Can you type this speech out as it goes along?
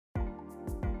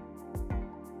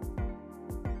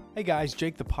Hey guys,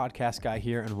 Jake the podcast guy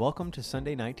here, and welcome to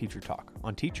Sunday Night Teacher Talk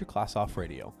on Teach Your Class Off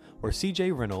Radio, where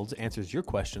CJ Reynolds answers your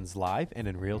questions live and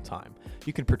in real time.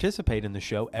 You can participate in the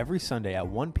show every Sunday at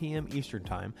 1 p.m. Eastern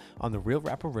Time on the Real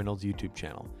Rapper Reynolds YouTube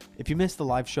channel. If you missed the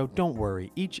live show, don't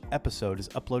worry. Each episode is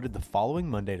uploaded the following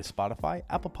Monday to Spotify,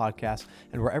 Apple Podcasts,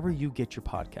 and wherever you get your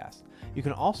podcasts. You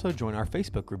can also join our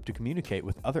Facebook group to communicate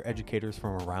with other educators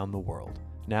from around the world.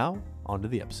 Now, on to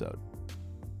the episode.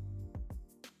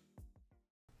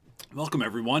 Welcome,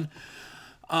 everyone.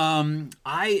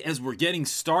 As we're getting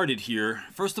started here,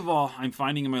 first of all, I'm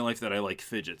finding in my life that I like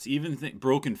fidgets, even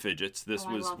broken fidgets. This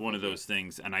was one of those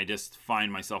things, and I just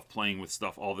find myself playing with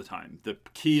stuff all the time. The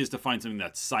key is to find something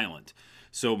that's silent.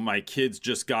 So my kids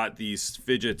just got these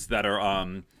fidgets that are,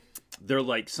 they're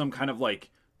like some kind of like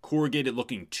corrugated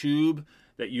looking tube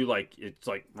that you like, it's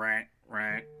like,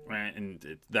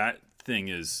 and that thing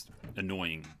is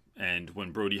annoying. And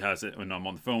when Brody has it, when I'm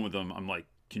on the phone with him, I'm like,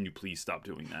 can you please stop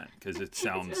doing that? Because it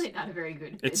sounds... It's really not a very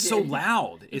good... It's so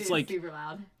loud. It's like... super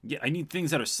loud. Yeah, I need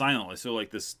things that are silent. So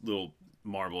like this little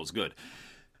marble is good.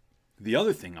 The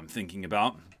other thing I'm thinking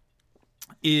about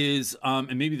is,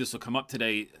 and maybe this will come up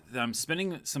today, that I'm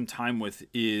spending some time with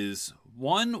is,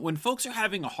 one, when folks are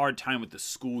having a hard time with the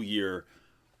school year,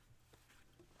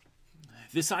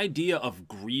 this idea of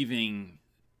grieving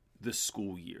the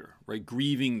school year, right?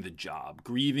 Grieving the job,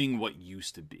 grieving what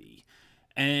used to be.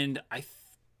 And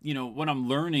what I'm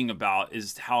learning about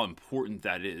is how important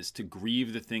that is to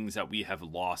grieve the things that we have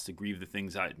lost, to grieve the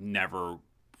things that never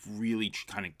really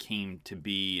kind of came to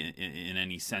be in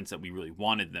any sense that we really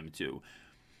wanted them to.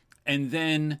 And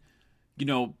then,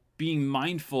 being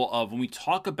mindful of when we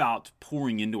talk about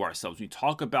pouring into ourselves, when we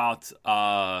talk about,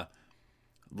 what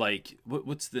am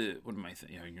I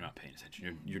thinking? You're not paying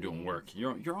attention. You're doing work.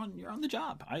 You're on the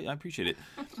job. I appreciate it.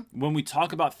 When we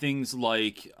talk about things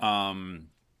like,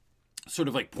 sort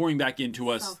of like pouring back into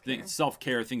us,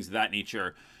 self-care, things of that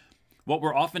nature, what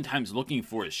we're oftentimes looking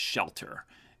for is shelter.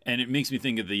 And it makes me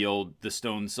think of the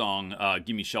Stone song,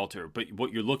 Give Me Shelter. But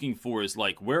what you're looking for is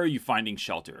like, where are you finding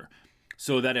shelter?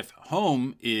 So that if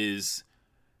home is,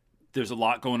 there's a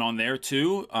lot going on there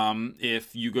too.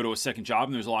 If you go to a second job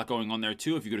and there's a lot going on there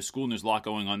too. If you go to school and there's a lot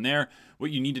going on there,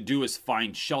 what you need to do is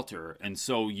find shelter. And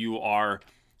so you are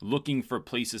looking for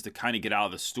places to kind of get out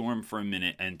of the storm for a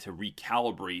minute and to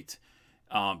recalibrate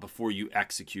before you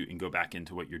execute and go back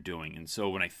into what you're doing. And so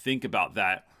when I think about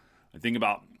that, I think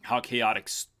about how chaotic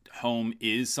home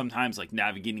is sometimes, like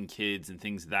navigating kids and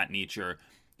things of that nature.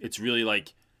 It's really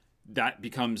like that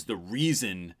becomes the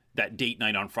reason that date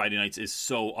night on Friday nights is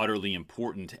so utterly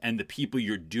important. And the people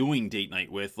you're doing date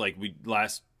night with, like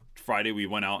last Friday we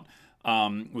went out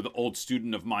with an old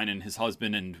student of mine and his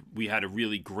husband, and we had a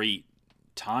really great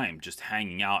time just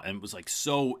hanging out, and it was like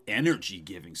so energy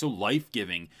giving, so life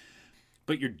giving.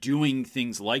 But you're doing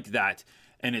things like that,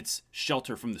 and it's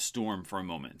shelter from the storm for a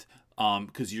moment.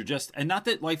 Because you're just, and not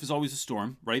that life is always a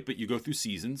storm, right? But you go through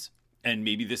seasons, and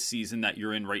maybe this season that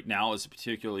you're in right now is a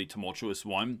particularly tumultuous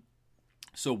one.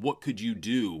 So what could you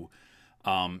do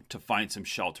to find some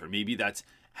shelter? Maybe that's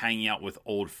hanging out with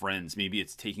old friends. Maybe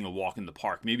it's taking a walk in the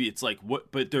park. Maybe it's like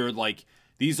but they're like,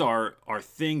 these are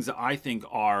things that I think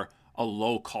are a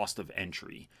low cost of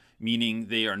entry, meaning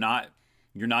you're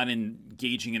not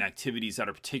engaging in activities that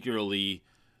are particularly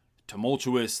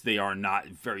tumultuous. They're not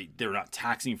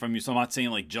taxing from you. So I'm not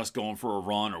saying like just going for a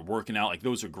run or working out. Like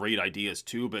those are great ideas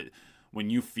too. But when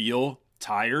you feel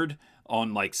tired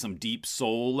on like some deep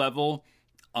soul level,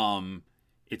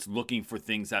 it's looking for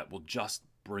things that will just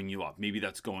bring you up. Maybe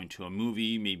that's going to a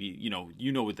movie. Maybe, you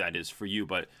know what that is for you,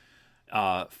 but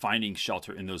finding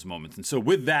shelter in those moments. And so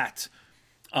with that,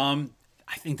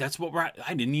 I think that's what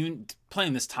I didn't even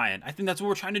plan this tie-in. I think that's what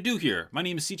we're trying to do here. My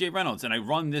name is CJ Reynolds, and I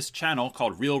run this channel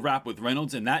called Real Rap with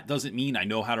Reynolds, and that doesn't mean I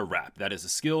know how to rap. That is a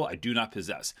skill I do not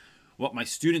possess. What my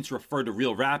students refer to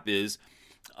real rap is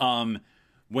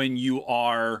when you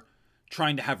are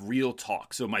trying to have real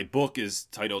talk. So my book is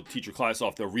titled Teach Your Class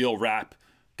Off, The Real Rap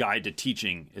Guide to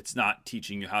Teaching. It's not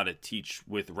teaching you how to teach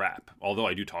with rap, although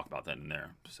I do talk about that in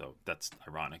there. So that's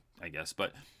ironic, I guess.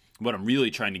 But what I'm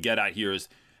really trying to get at here is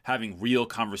having real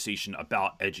conversation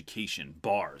about education,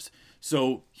 bars.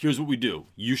 So here's what we do.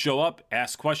 You show up,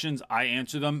 ask questions, I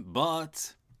answer them,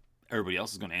 but everybody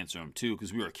else is going to answer them too,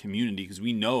 because we are a community, because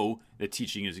we know that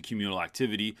teaching is a communal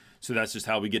activity. So that's just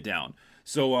how we get down.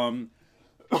 So,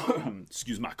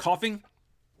 excuse my coughing,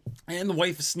 and the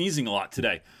wife is sneezing a lot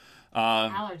today.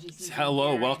 Allergy season.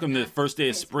 Hello, welcome to the first day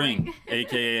of spring,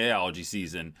 aka allergy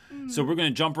season. So we're going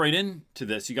to jump right into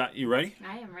this. You ready?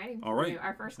 I am ready. All right.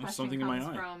 Our first question comes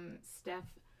from Steph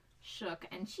Shook,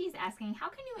 and she's asking, how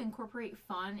can you incorporate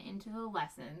fun into the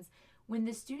lessons when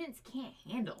the students can't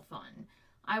handle fun.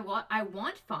 I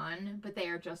want fun, but they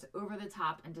are just over the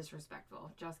top and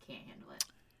disrespectful. Just can't handle it.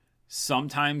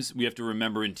 Sometimes we have to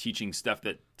remember in teaching stuff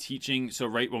that teaching, so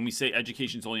right, when we say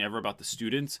education is only ever about the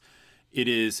students, it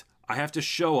is, I have to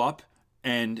show up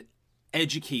and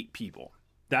educate people.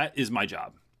 That is my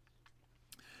job.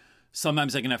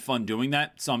 Sometimes I can have fun doing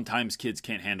that. Sometimes kids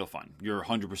can't handle fun. You're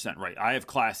 100% right. I have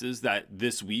classes that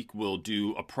this week will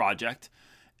do a project,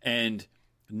 and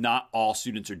not all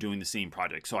students are doing the same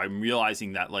project. So I'm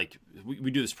realizing that, like,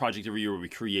 we do this project every year where we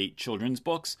create children's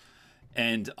books,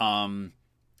 and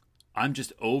I'm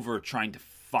just over trying to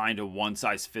find a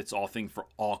one-size-fits-all thing for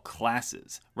all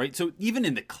classes, right? So even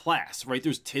in the class, right,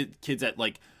 there's kids that,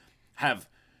 like, have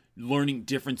learning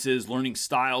differences, learning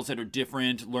styles that are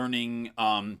different, learning,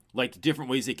 like, different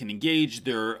ways they can engage,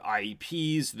 their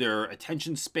IEPs, their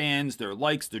attention spans, their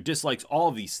likes, their dislikes, all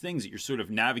of these things that you're sort of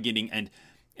navigating and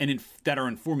that are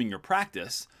informing your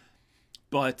practice.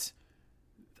 But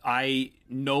I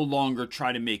no longer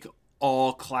try to make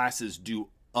all classes do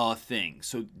a thing.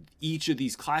 So each of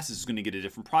these classes is going to get a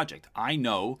different project. I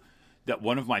know that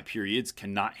one of my periods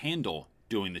cannot handle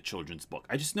doing the children's book.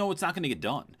 I just know it's not going to get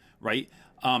done, right?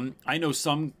 I know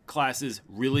some classes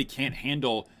really can't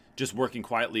handle just working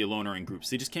quietly alone or in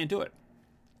groups. They just can't do it.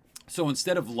 So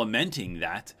instead of lamenting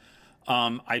that,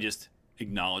 I just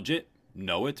acknowledge it,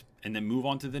 know it, and then move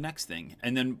on to the next thing.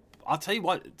 And then I'll tell you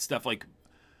what, Steph, like,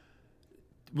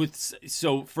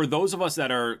 so for those of us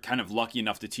that are kind of lucky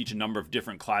enough to teach a number of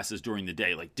different classes during the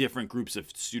day, like different groups of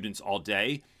students all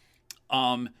day,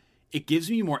 it gives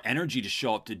me more energy to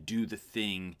show up to do the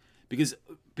thing, because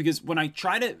when I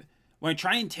try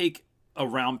and take a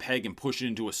round peg and push it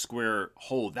into a square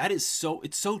hole, it's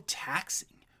so taxing,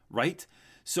 right?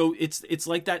 So it's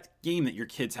like that game that your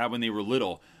kids had when they were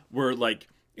little, where, like,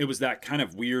 it was that kind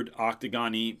of weird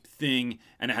octagon-y thing,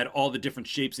 and it had all the different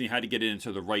shapes, and you had to get it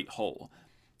into the right hole.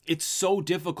 It's so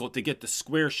difficult to get the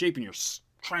square shape, and you're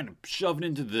trying to shove it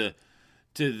into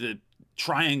the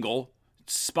triangle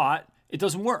spot. It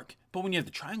doesn't work. But when you have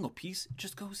the triangle piece, it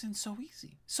just goes in so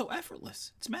easy, so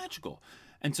effortless. It's magical.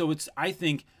 And so it's, I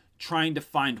think, trying to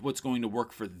find what's going to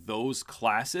work for those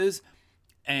classes,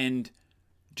 and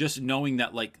just knowing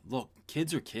that, like, look,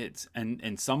 kids are kids,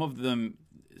 and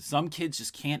some kids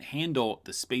just can't handle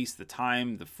the space, the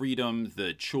time, the freedom,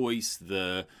 the choice,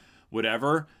 the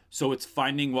whatever. So it's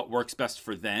finding what works best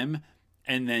for them,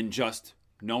 and then just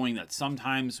knowing that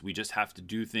sometimes we just have to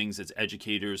do things as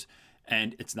educators,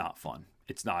 and it's not fun.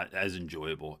 It's not as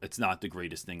enjoyable. It's not the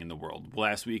greatest thing in the world.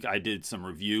 Last week I did some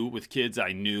review with kids.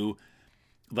 I knew,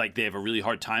 like, they have a really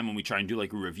hard time when we try and do,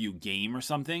 like, a review game or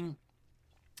something.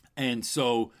 And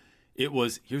so it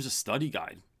was, here's a study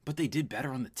guide, but they did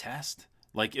better on the test.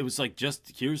 Like, it was like,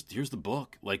 just here's the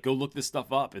book, like, go look this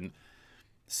stuff up. And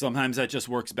sometimes that just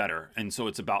works better. And so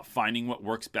it's about finding what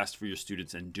works best for your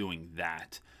students and doing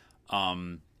that.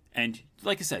 And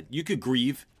like I said, you could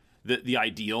grieve the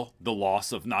ideal, the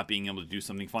loss of not being able to do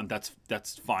something fun. That's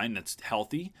fine. That's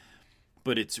healthy.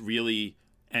 But it's really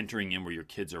entering in where your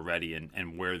kids are ready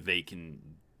and where they can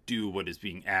do what is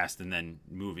being asked, and then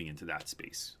moving into that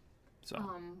space. So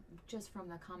just from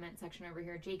the comment section over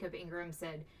here, Jacob Ingram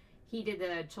said he did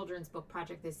the children's book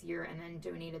project this year and then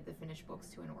donated the finished books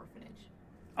to an orphanage.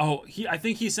 Oh, I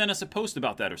think he sent us a post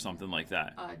about that or something like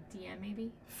that. DM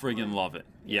maybe? Friggin' love it.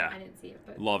 Yeah. I didn't see it,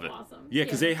 but love it. Awesome. Yeah,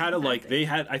 because they had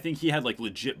I think he had, like,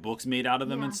 legit books made out of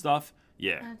them and stuff.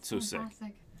 Yeah, that's so fantastic.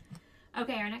 sick.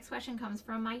 Okay, our next question comes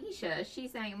from Maisha.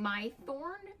 She's saying, my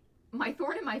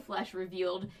thorn in my flesh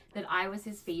revealed that I was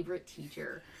his favorite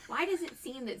teacher. Why does it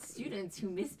seem that students who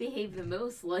misbehave the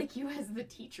most like you as the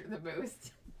teacher the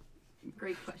most?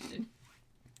 Great question.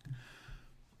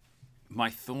 My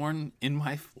thorn in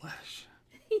my flesh.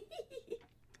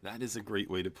 That is a great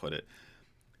way to put it.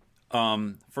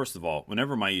 First of all,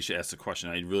 whenever Maisha asks a question,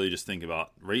 I really just think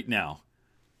about, right now,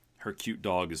 her cute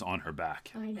dog is on her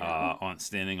back, I know.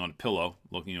 Standing on a pillow,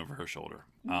 looking over her shoulder.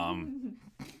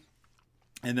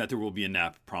 And that there will be a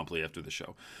nap promptly after the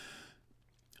show.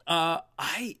 I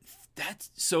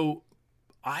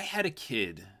had a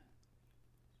kid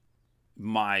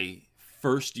my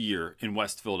first year in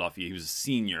West Philadelphia. He was a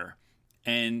senior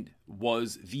and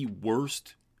was the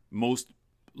worst, most,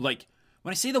 like,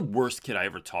 when I say the worst kid I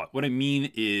ever taught, what I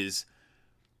mean is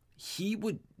he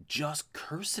would just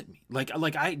curse at me. Like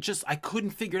I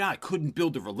couldn't figure it out. I couldn't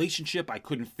build a relationship. I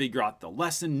couldn't figure out the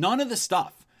lesson. None of the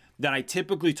stuff that I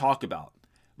typically talk about,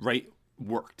 right,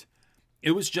 worked.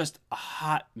 It was just a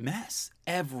hot mess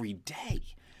every day.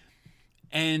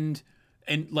 And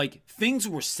like, things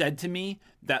were said to me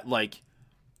that, like,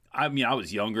 I mean, I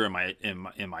was younger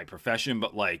in my profession,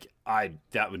 but like I'd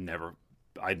never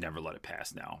let it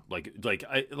pass now.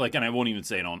 And I won't even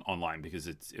say it online because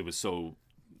it was so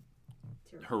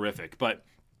horrific. But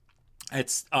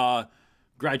it's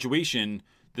graduation.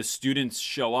 The students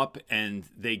show up and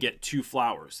they get 2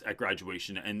 flowers at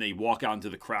graduation, and they walk out into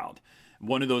the crowd.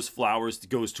 One of those flowers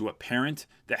goes to a parent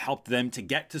that helped them to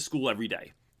get to school every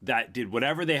day, that did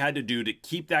whatever they had to do to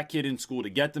keep that kid in school, to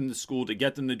get them to school, to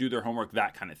get them to do their homework,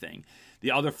 that kind of thing.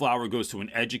 The other flower goes to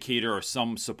an educator or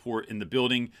some support in the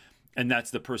building, and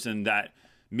that's the person that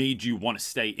made you want to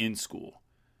stay in school.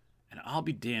 And I'll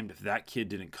be damned if that kid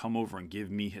didn't come over and give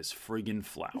me his friggin'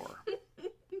 flower.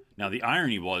 Now, the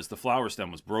irony was the flower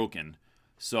stem was broken,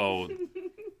 so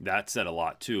that said a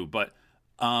lot too. But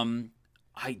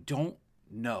I don't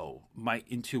know. My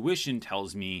intuition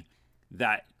tells me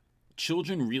that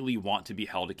children really want to be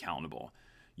held accountable.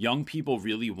 Young people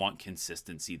really want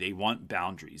consistency. They want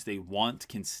boundaries. They want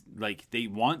they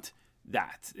want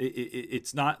that.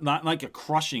 It's not like a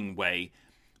crushing way,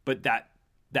 but that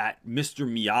Mr.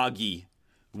 Miyagi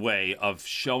way of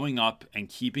showing up and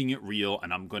keeping it real.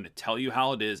 And I'm going to tell you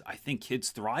how it is. I think kids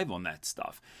thrive on that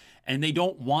stuff, and they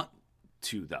don't want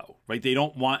to, though, right? They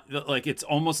don't want, like, it's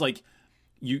almost like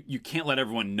you can't let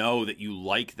everyone know that you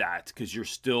like that because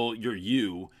you're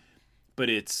you, but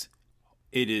it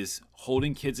is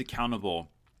holding kids accountable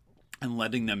and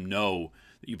letting them know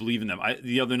that you believe in them.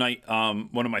 The other night,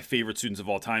 one of my favorite students of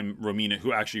all time, Romina,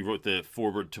 who actually wrote the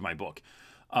foreword to my book,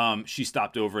 she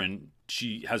stopped over, and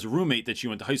she has a roommate that she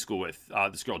went to high school with,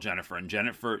 this girl, Jennifer. And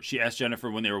she asked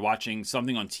Jennifer when they were watching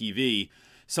something on TV,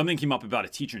 something came up about a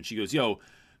teacher, and she goes, "Yo,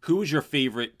 who was your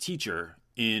favorite teacher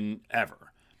in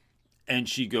ever?" And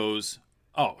she goes,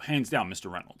 "Oh, hands down, Mr.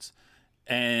 Reynolds."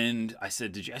 And I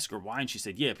said, "Did you ask her why?" And she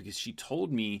said, "Yeah, because she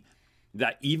told me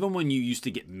that even when you used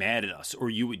to get mad at us or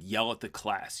you would yell at the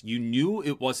class, you knew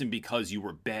it wasn't because you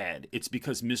were bad. It's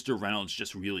because Mr. Reynolds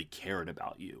just really cared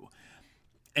about you."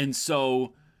 And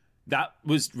so that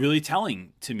was really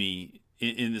telling to me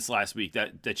in this last week,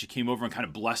 that she came over and kind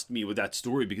of blessed me with that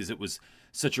story, because it was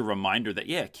such a reminder that,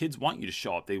 yeah, kids want you to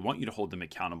show up. They want you to hold them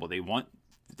accountable. They want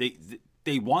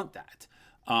that.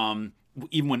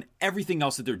 Even when everything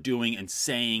else that they're doing and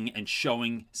saying and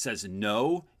showing says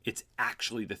no, it's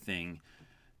actually the thing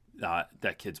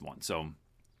that kids want. So,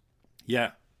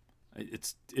 yeah,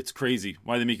 it's crazy.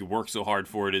 Why they make you work so hard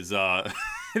for it is, I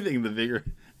think,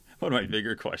 one of my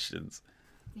bigger questions.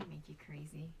 They make you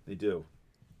crazy. They do.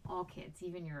 All kids,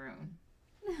 even your own.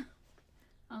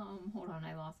 Hold on,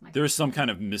 I lost my... There's some kind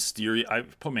of mysterious... I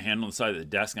put my hand on the side of the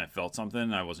desk and I felt something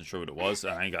and I wasn't sure what it was.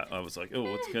 And I was like, oh,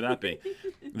 what could that be?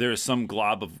 There's some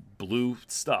glob of blue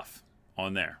stuff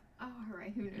on there. Oh, all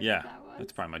right. Who knows what that was?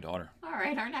 That's probably my daughter. All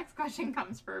right, our next question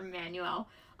comes from Manuel.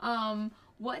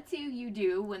 What do you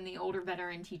do when the older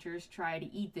veteran teachers try to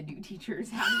eat the new teachers?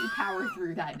 How do you power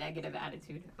through that negative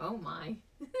attitude? Oh, my.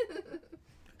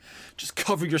 Just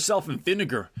cover yourself in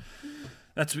vinegar.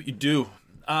 That's what you do.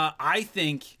 I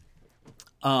think,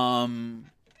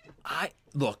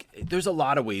 look, there's a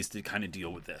lot of ways to kind of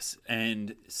deal with this,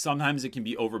 and sometimes it can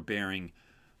be overbearing.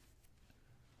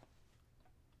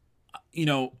 You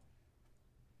know,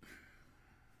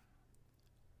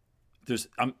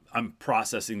 I'm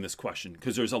processing this question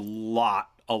because there's a lot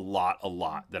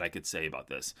that I could say about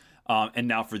this. And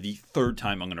now for the third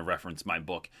time, I'm going to reference my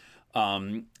book.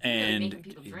 And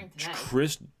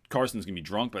Chris Carson's gonna be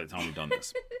drunk by the time we've done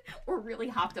this. We're really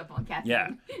hopped up on caffeine. Yeah.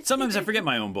 Sometimes I forget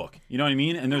my own book. You know what I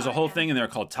mean? And there's a whole thing in there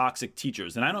called Toxic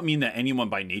Teachers. And I don't mean that anyone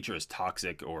by nature is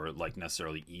toxic or like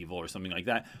necessarily evil or something like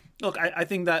that. Look, I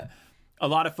think that a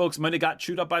lot of folks might have got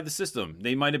chewed up by the system.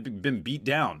 They might have been beat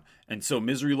down. And so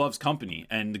misery loves company.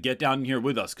 And get down here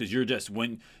with us, because you're just,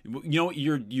 when you know what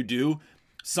you do.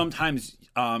 Sometimes,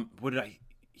 what did I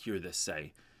hear this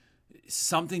say?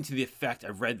 Something to the effect, I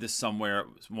read this somewhere at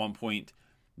one point,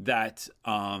 that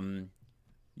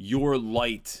your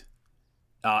light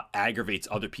aggravates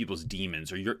other people's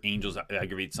demons, or your angels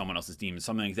aggravate someone else's demons,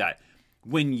 something like that.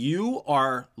 When you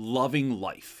are loving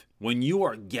life, when you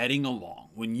are getting along,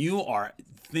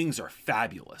 things are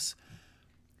fabulous,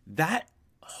 that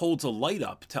holds a light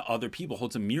up to other people,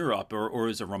 holds a mirror up, or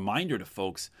is a reminder to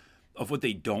folks of what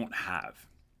they don't have.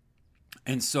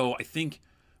 And so I think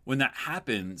when that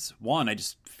happens, one, I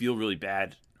just feel really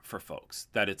bad for folks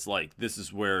that it's like, this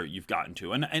is where you've gotten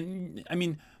to. And I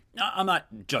mean, I'm not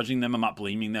judging them, I'm not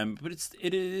blaming them, but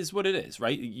it is what it is,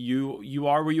 right? You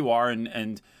are where you are,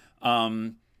 and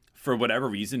for whatever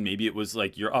reason, maybe it was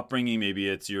like your upbringing, maybe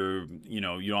it's your, you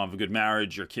don't have a good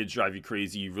marriage, your kids drive you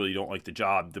crazy, you really don't like the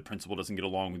job, the principal doesn't get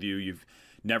along with you, you've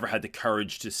never had the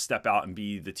courage to step out and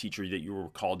be the teacher that you were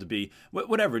called to be,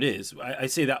 whatever it is. I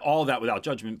say that all of that without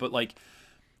judgment, but like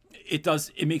it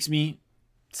makes me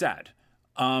sad.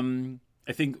 I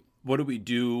think what do we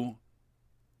do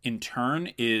in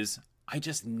turn is I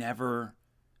just never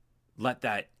let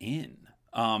that in.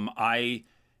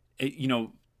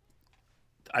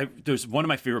 There's one of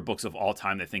my favorite books of all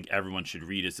time that I think everyone should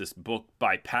read is this book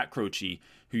by Pat Croce,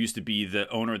 who used to be the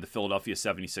owner of the Philadelphia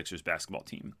 76ers basketball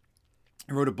team.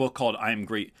 He wrote a book called I Am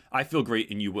Great, I Feel Great,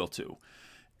 and You Will Too.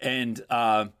 And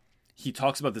he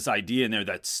talks about this idea in there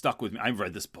that stuck with me. I've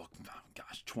read this book,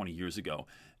 20 years ago.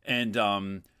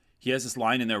 And he has this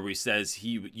line in there where he says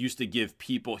he used to give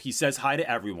people, he says hi to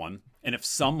everyone. And if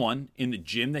someone in the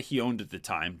gym that he owned at the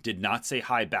time did not say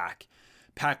hi back,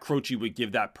 Pat Croce would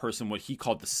give that person what he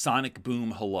called the sonic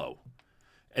boom hello.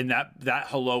 And that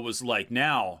hello was like,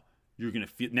 now you're going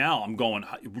to feel, now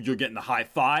you're getting the high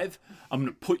five. I'm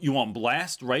going to put you on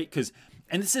blast, right?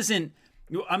 And this isn't,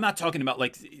 I'm not talking about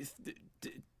like,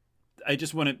 I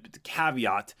just want to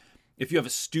caveat, if you have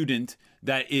a student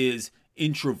that is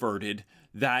introverted,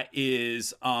 that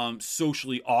is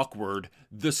socially awkward,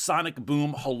 the sonic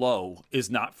boom hello is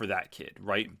not for that kid,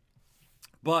 right?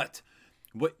 But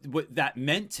what that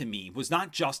meant to me was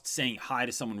not just saying hi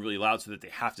to someone really loud so that they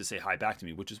have to say hi back to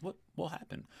me, which is what will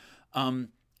happen.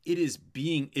 It is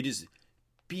being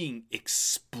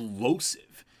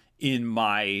explosive in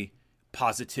my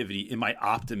positivity, in my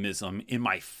optimism, in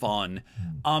my fun,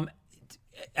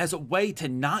 as a way to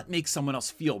not make someone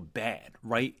else feel bad,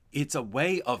 right? It's a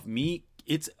way of me.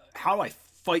 It's how I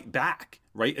fight back,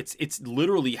 right? It's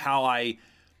literally how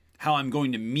I'm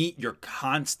going to meet your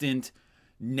constant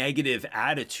negative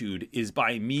attitude is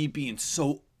by me being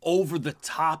so over the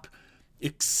top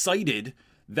excited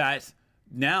that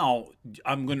now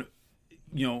I'm going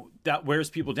to, that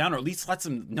wears people down, or at least lets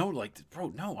them know, like,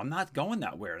 bro, no, I'm not going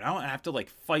that way. I don't have to like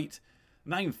fight. I'm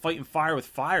not even fighting fire with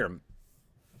fire.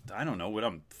 I don't know what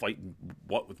I'm fighting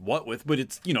what with, but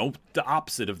it's, the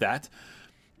opposite of that.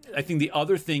 I think the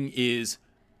other thing is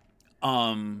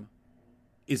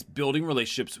building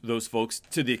relationships with those folks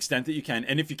to the extent that you can.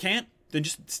 And if you can't, then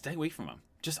just stay away from them.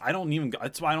 That's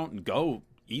why I don't go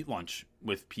eat lunch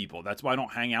with people. That's why I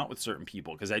don't hang out with certain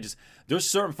people. Because there's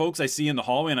certain folks I see in the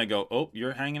hallway and I go, oh,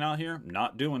 you're hanging out here?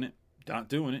 Not doing it. Not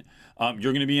doing it.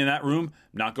 You're going to be in that room?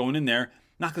 Not going in there.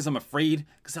 Not because I'm afraid,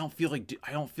 because I don't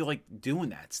feel like doing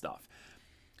that stuff.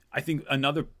 I think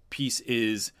another piece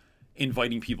is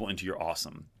inviting people into your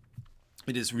awesome.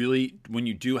 It is really, when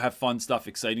you do have fun stuff,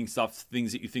 exciting stuff,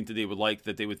 things that you think that they would like,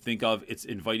 that they would think of, it's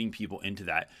inviting people into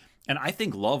that. And I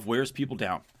think love wears people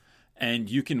down. And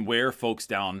you can wear folks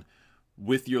down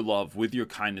with your love, with your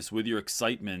kindness, with your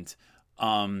excitement,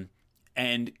 and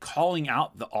calling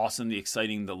out the awesome, the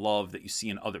exciting, the love that you see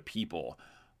in other people.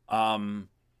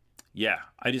 Yeah,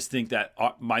 I just think that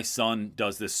my son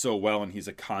does this so well, and he's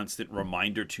a constant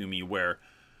reminder to me where,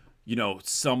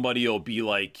 somebody will be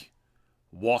like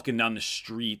walking down the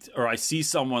street, or I see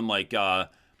someone like, in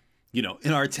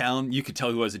our town, you could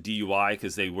tell who has a DUI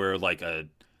because they wear like a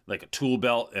tool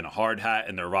belt and a hard hat,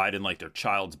 and they're riding like their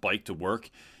child's bike to work.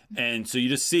 And so you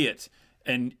just see it.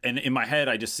 And in my head,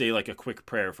 I just say like a quick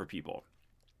prayer for people.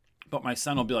 But my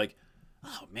son will be like,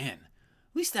 oh man,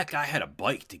 at least that guy had a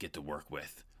bike to get to work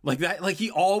with. Like that, like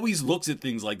he always looks at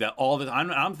things like that all the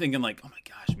time. I'm thinking like, oh my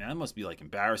gosh, man, that must be like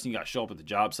embarrassing. You got to show up at the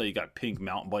job site, you got a pink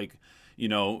mountain bike,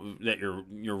 that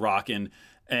you're rocking.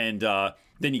 And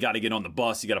then you got to get on the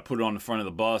bus. You got to put it on the front of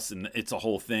the bus, and it's a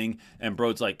whole thing. And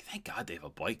bro's like, thank God they have a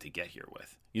bike to get here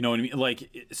with. You know what I mean?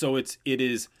 Like, so it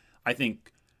is, I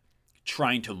think,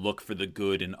 trying to look for the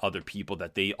good in other people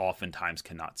that they oftentimes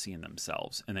cannot see in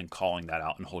themselves, and then calling that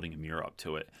out and holding a mirror up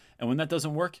to it. And when that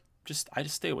doesn't work, I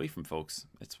just stay away from folks.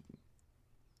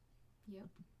 Yep.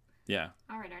 Yeah.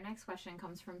 All right. Our next question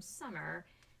comes from Summer.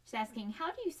 She's asking,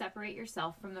 how do you separate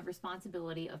yourself from the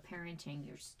responsibility of parenting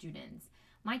your students?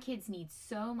 My kids need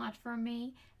so much from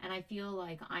me, and I feel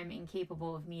like I'm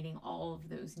incapable of meeting all of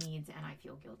those needs, and I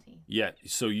feel guilty. Yeah,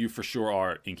 so you for sure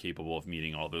are incapable of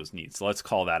meeting all those needs. So let's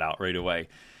call that out right away.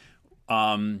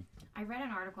 I read an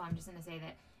article, I'm just going to say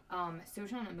that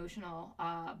social and emotional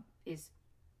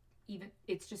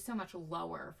it's just so much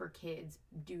lower for kids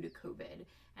due to COVID.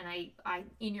 And I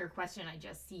in your question, I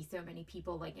just see so many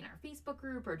people like in our Facebook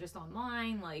group or just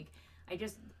online, like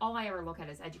all I ever look at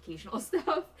is educational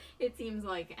stuff. It seems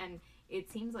like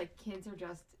kids are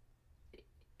just,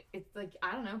 it's like,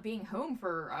 I don't know, being home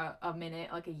for a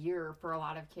minute, like a year for a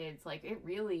lot of kids, like it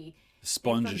really, The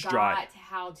sponge they is dry. forgot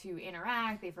how to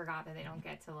interact. They forgot that they don't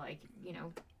get to, like, you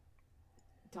know,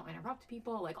 don't interrupt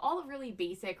people, like all the really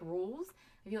basic rules.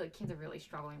 I feel like kids are really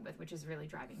struggling with, which is really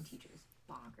driving teachers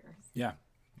bonkers. Yeah.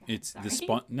 It's Sorry. the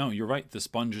sponge. No, you're right. The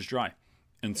sponge is dry.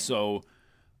 And so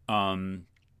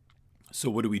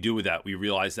what do we do with that? We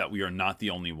realize that we are not the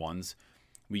only ones.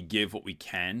 We give what we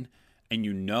can, and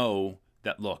you know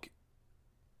that, look,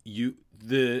 you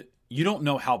don't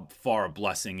know how far a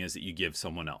blessing is that you give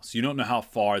someone else. You don't know how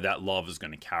far that love is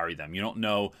going to carry them. You don't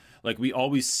know, like, we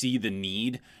always see the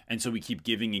need, and so we keep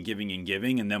giving and giving and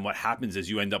giving, and then what happens is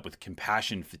you end up with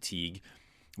compassion fatigue,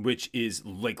 which is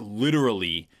like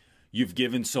literally you've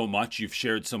given so much, you've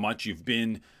shared so much, you've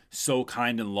been so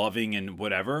kind and loving and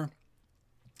whatever,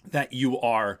 that you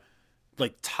are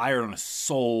like tired on a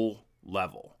soul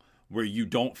level where you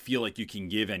don't feel like you can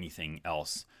give anything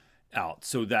else out.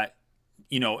 So that,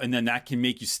 and then that can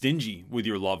make you stingy with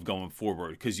your love going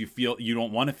forward because you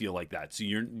don't want to feel like that. So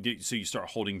you start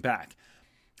holding back.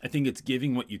 I think it's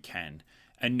giving what you can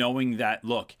and knowing that,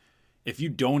 look, if you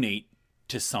donate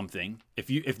to something,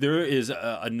 if there is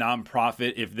a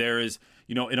nonprofit, if there is,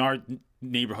 in our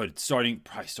neighborhood,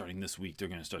 probably starting this week, they're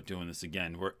going to start doing this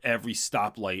again, where every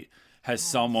stoplight has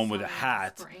someone with a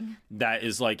hat that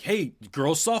is like, hey,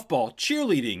 girls softball,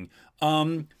 cheerleading,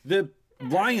 the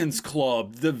Lions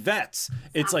Club, the vets.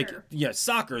 It's like, yeah,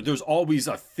 soccer. There's always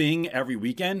a thing every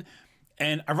weekend,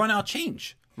 and I run out of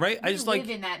change. Right? I just live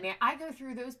in that, man. I go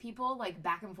through those people like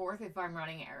back and forth if I'm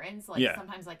running errands, like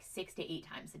sometimes like 6 to 8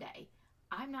 times a day.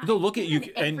 I'm not. They'll look at you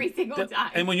every single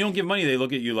time. And when you don't give money, they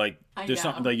look at you like there's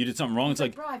something, like you did something wrong. It's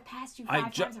like, bro, I've passed you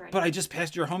 5 times already. But I just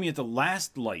passed your homie at the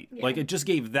last light. Yeah. Like, it just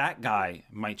gave that guy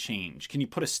my change. Can you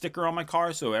put a sticker on my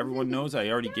car so everyone knows I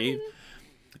already gave?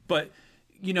 But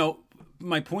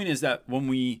my point is that when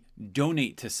we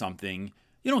donate to something,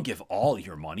 you don't give all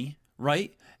your money,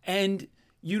 right? And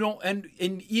you don't, and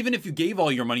even if you gave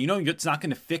all your money, it's not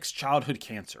going to fix childhood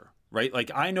cancer, right?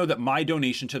 Like, I know that my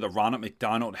donation to the Ronald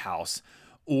McDonald House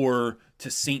or to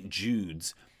St.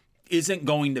 Jude's isn't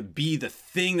going to be the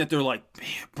thing that they're like,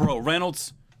 bro,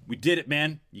 Reynolds, we did it,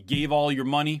 man. You gave all your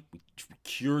money. We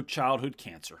cured childhood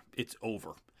cancer. It's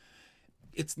over.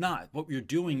 It's not. What you're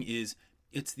doing is,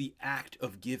 it's the act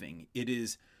of giving. It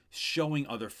is showing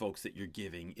other folks that you're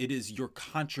giving. It is your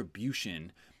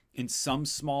contribution in some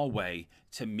small way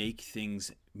to make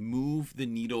things move the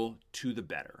needle to the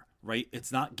better, right?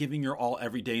 It's not giving your all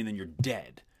every day and then you're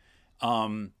dead.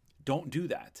 Don't do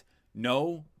that.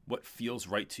 Know what feels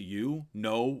right to you.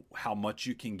 Know how much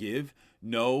you can give.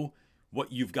 Know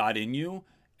what you've got in you.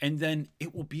 And then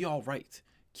it will be all right.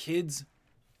 Kids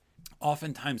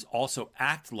oftentimes also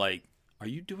act like, are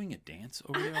you doing a dance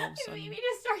over there all of a sudden? You made me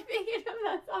just start thinking of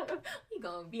that song of, "You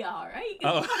gonna be all right."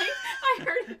 Oh. Like, I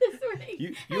heard it this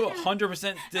morning. You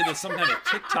 100% did some kind of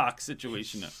TikTok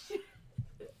situation.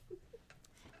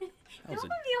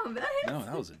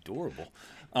 That was adorable.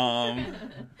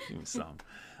 It was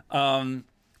some.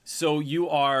 So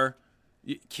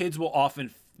kids will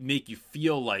often make you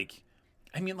feel like,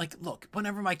 look,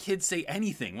 whenever my kids say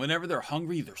anything, whenever they're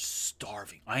hungry, they're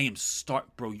starving. I am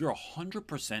bro, you're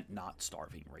 100% not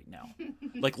starving right now.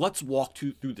 Like, let's walk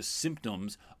through the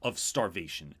symptoms of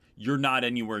starvation. You're not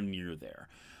anywhere near there.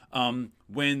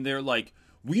 When they're like,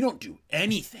 we don't do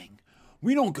anything.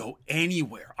 We don't go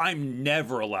anywhere. I'm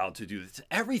never allowed to do this.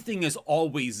 Everything is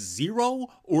always 0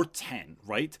 or 10,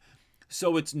 right?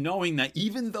 So it's knowing that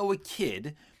even though a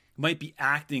kid might be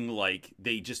acting like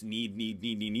they just need,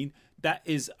 that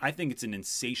is, I think it's an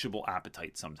insatiable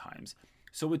appetite sometimes.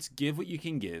 So it's give what you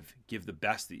can give the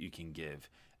best that you can give,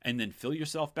 and then fill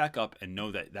yourself back up and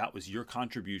know that that was your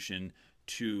contribution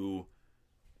to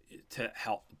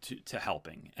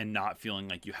helping, and not feeling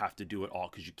like you have to do it all,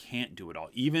 because you can't do it all.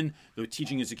 Even though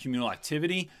teaching is a communal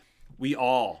activity, we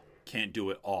all can't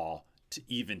do it all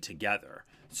even together.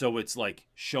 So it's like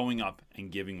showing up and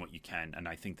giving what you can. And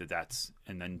I think that's,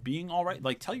 and then being all right,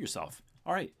 like tell yourself,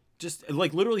 all right, just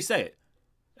like literally say it.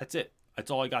 That's it.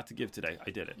 That's all I got to give today. I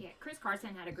did it. Yeah. Chris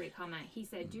Carson had a great comment. He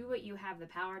said, do what you have the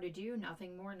power to do,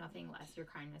 nothing more, nothing less. Your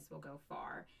kindness will go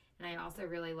far. And I also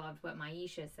really loved what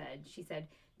Maisha said. She said,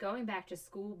 going back to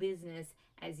school business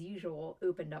as usual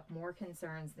opened up more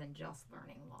concerns than just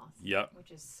learning loss. Yep.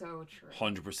 Which is so true.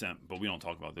 100%. But we don't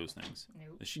talk about those things.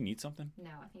 Nope. Does she need something?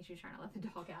 No, I think she's trying to let the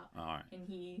dog out. All right. And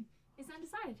he is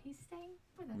undecided. He's staying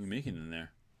with us. What are we making in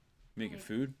there? Making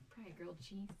food? Probably grilled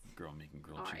cheese. Girl making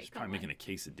grilled all cheese. Right, probably making a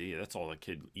quesadilla. That's all the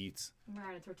kid eats. We're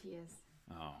out of tortillas.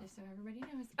 Oh. Just so everybody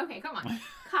knows. Okay, come on.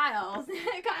 Kyle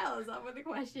is up with a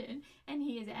question, and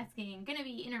he is asking, gonna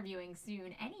be interviewing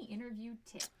soon. Any interview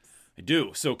tips? I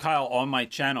do. So Kyle, on my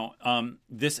channel,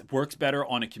 this works better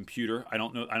on a computer. I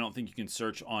don't know. I don't think you can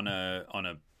search on a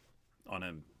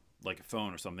like a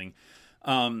phone or something.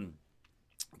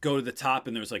 Go to the top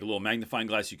and there's like a little magnifying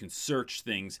glass. You can search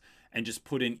things and just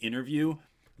put in interview.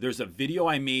 There's a video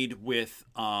I made with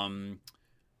oh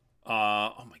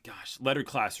my gosh, Lettered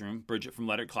Classroom, Bridget from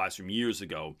Lettered Classroom years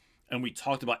ago, and we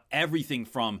talked about everything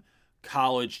from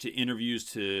college to interviews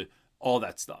to all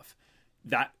that stuff.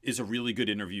 That is a really good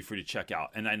interview for you to check out.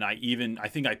 And then I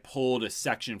think I pulled a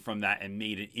section from that and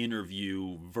made an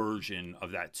interview version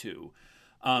of that too.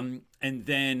 And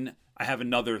then I have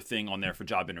another thing on there for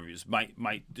job interviews.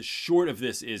 The short of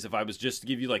this is, if I was just to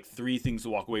give you like 3 things to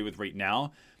walk away with right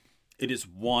now, it is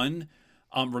 1,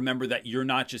 remember that you're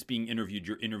not just being interviewed,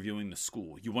 you're interviewing the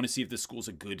school. You want to see if the school's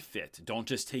a good fit. Don't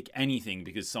just take anything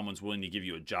because someone's willing to give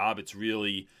you a job. It's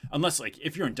really, unless like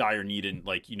if you're in dire need and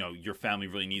like, you know, your family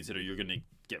really needs it, or you're going to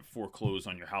get foreclosed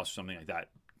on your house or something like that,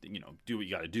 you know, do what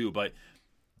you got to do. But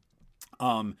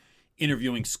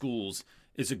interviewing schools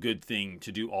is a good thing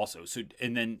to do also. So,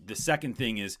 and then the second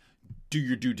thing is do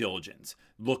your due diligence.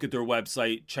 Look at their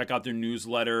website, check out their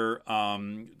newsletter,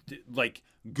 like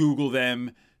Google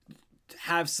them,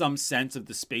 have some sense of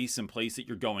the space and place that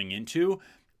you're going into,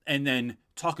 and then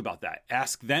talk about that.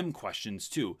 Ask them questions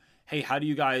too. Hey, how do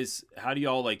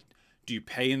y'all like, do you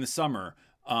pay in the summer?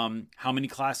 How many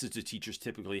classes do teachers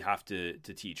typically have to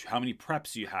teach? How many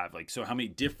preps do you have? Like, so how many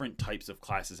different types of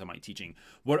classes am I teaching?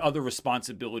 What other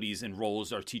responsibilities and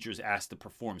roles are teachers asked to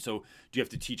perform? So do you have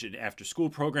to teach an after school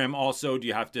program also? Do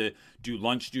you have to do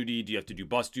lunch duty? Do you have to do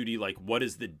bus duty? Like, what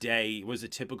is a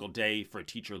typical day for a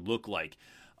teacher look like?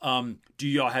 Do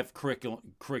y'all have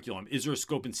curriculum? Is there a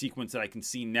scope and sequence that I can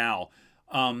see now?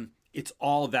 It's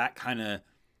all that kind of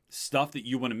stuff that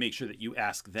you want to make sure that you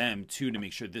ask them too, to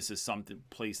make sure this is something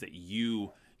place that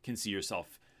you can see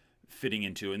yourself fitting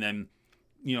into. And then,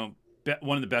 you know,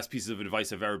 one of the best pieces of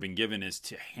advice I've ever been given is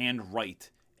to handwrite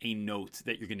a note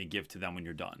that you're going to give to them when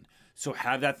you're done. So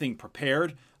have that thing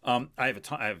prepared. This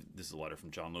is a letter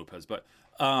from John Lopez, but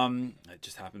I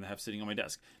just happen to have sitting on my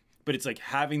desk. But it's like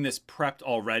having this prepped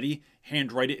already,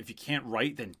 handwrite it. If you can't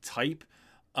write, then type.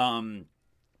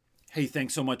 Hey,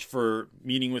 thanks so much for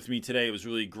meeting with me today. It was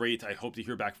really great. I hope to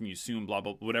hear back from you soon, blah,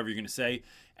 blah, whatever you're going to say.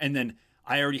 And then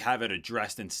I already have it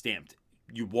addressed and stamped.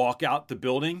 You walk out the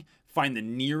building, find the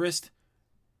nearest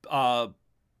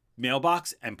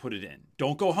mailbox and put it in.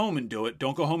 Don't go home and do it.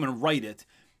 Don't go home and write it.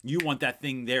 You want that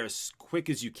thing there as quick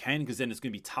as you can, because then it's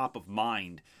going to be top of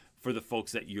mind for the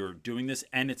folks that you're doing this.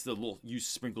 And it's you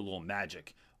sprinkle a little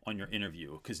magic on your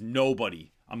interview, because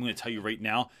nobody, I'm going to tell you right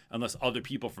now, unless other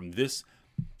people from this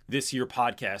here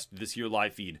podcast, this here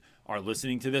live feed are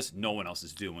listening to this, no one else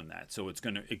is doing that. So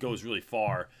it goes really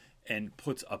far and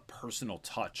puts a personal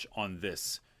touch on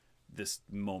this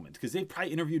moment, because they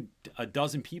probably interviewed a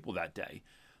dozen people that day.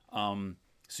 So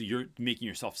you're making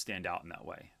yourself stand out in that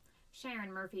way.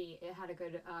 Sharon Murphy had a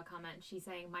good comment. She's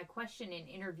saying, my question in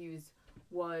interviews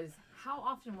was, how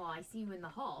often will I see you in the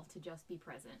hall to just be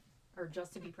present, or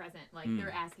just to be present? Like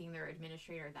they're asking their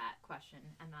administrator that question,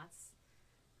 and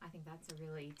I think that's a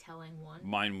really telling one.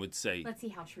 Mine would say, let's see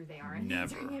how true they are in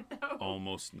never, answering it, though.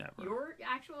 Almost never. Your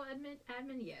actual admin,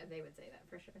 yeah, they would say that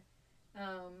for sure.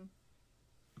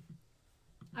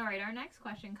 All right, our next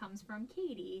question comes from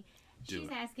Katie. She's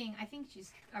asking,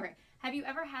 all right, have you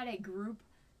ever had a group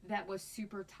that was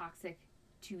super toxic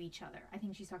to each other? I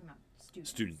think she's talking about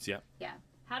students. Students, yeah. Yeah.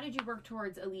 How did you work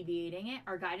towards alleviating it?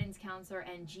 Our guidance counselor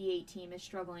and G8 team is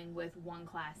struggling with one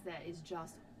class that is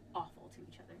just awful to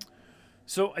each other.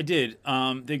 So I did.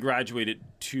 They graduated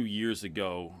 2 years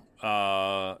ago.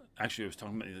 Actually, I was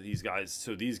talking about these guys.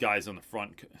 So these guys on the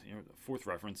front, the fourth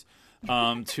reference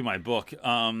to my book,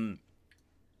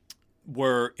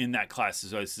 were in that class.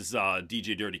 So this is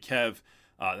DJ Dirty Kev.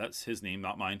 That's his name,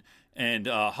 not mine. And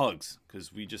Hugs,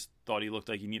 because we just thought he looked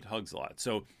like he needed hugs a lot.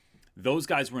 So those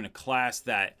guys were in a class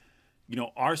that,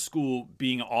 our school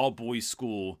being an all-boys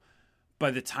school,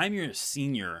 by the time you're a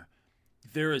senior,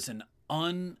 there is an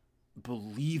unbelievable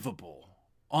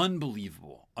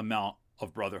amount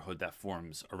of brotherhood that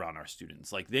forms around our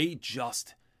students. Like they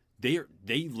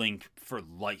link for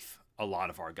life, a lot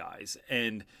of our guys.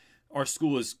 And our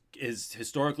school is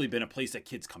historically been a place that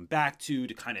kids come back to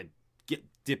kind of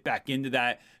dip back into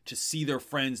that, to see their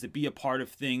friends, to be a part of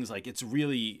things. Like it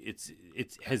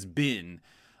has been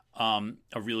a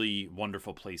really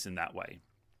wonderful place in that way.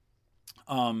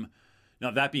 Now,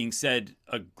 that being said,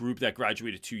 a group that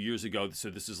graduated 2 years ago,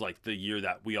 so this is like the year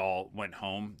that we all went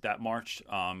home that March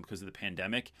because of the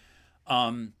pandemic.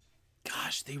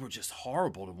 Gosh, they were just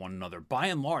horrible to one another. By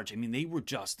and large, I mean, they were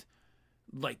just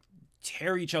like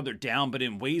tear each other down, but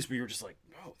in ways where you're just like,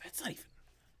 oh, that's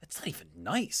not even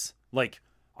nice. Like,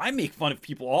 I make fun of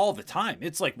people all the time.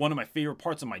 It's like one of my favorite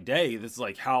parts of my day. This is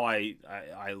like how I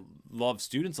love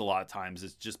students a lot of times.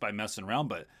 It's just by messing around,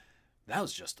 but that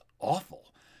was just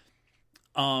awful.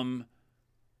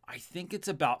 I think it's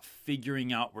about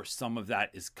figuring out where some of that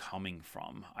is coming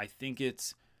from. I think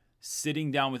it's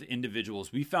sitting down with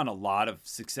individuals. We found a lot of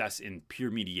success in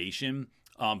peer mediation,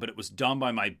 but it was done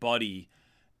by my buddy,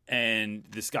 and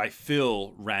this guy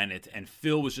Phil ran it, and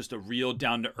Phil was just a real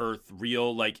down-to-earth,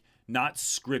 real, like, not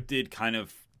scripted kind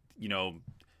of, you know,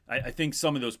 I think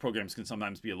some of those programs can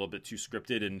sometimes be a little bit too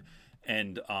scripted,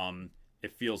 and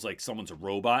it feels like someone's a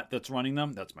robot that's running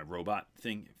them. That's my robot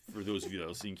thing. For those of you that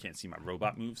listen, you can't see my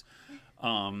robot moves,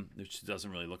 which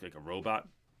doesn't really look like a robot.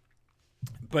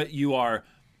 But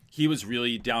he was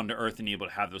really down to earth and able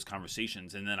to have those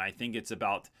conversations. And then I think it's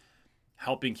about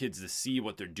helping kids to see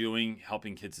what they're doing,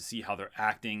 helping kids to see how they're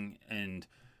acting, and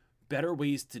better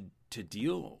ways to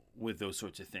deal with those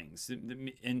sorts of things.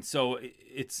 And so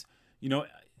it's, you know,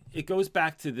 it goes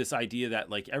back to this idea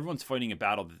that like everyone's fighting a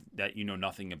battle that you know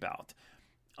nothing about.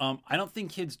 I don't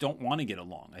think kids don't want to get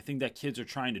along. I think that kids are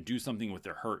trying to do something with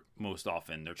their hurt most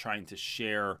often. They're trying to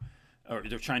share, or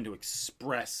they're trying to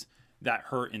express that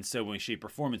hurt in some way, shape, or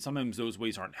form. And sometimes those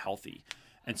ways aren't healthy.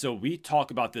 And so we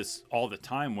talk about this all the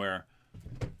time where,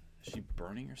 is she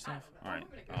burning herself? All right.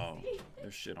 Oh,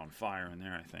 there's shit on fire in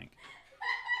there, I think.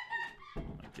 Oh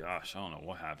my gosh, I don't know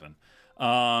what happened.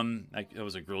 That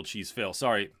was a grilled cheese fail.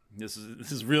 Sorry. This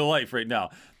is real life right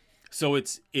now. So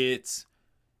it's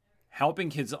helping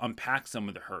kids unpack some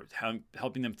of the hurt,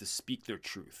 helping them to speak their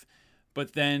truth.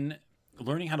 But then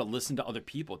learning how to listen to other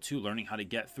people too, learning how to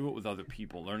get through it with other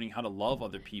people, learning how to love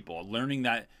other people, learning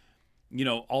that, you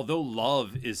know, although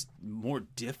love is more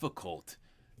difficult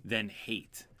than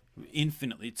hate,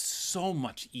 infinitely, it's so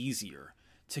much easier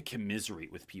to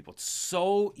commiserate with people. It's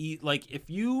so like if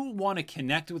you want to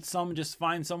connect with someone, just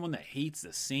find someone that hates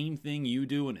the same thing you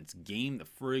do, and it's game the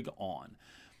frig on.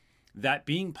 That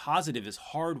being positive is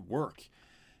hard work,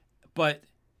 but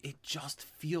it just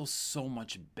feels so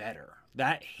much better.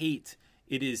 That hate,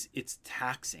 it's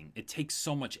taxing. It takes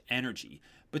so much energy.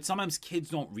 But sometimes kids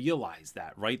don't realize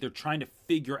that, right? They're trying to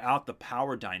figure out the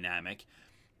power dynamic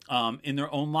in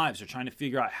their own lives. They're trying to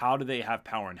figure out how do they have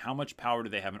power and how much power do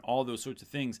they have and all those sorts of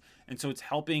things. And so it's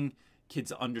helping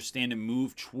kids understand and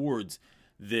move towards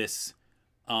this,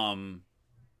 I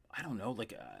don't know,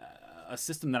 like a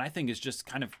system that I think is just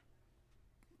kind of,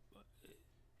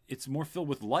 it's more filled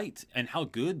with light and how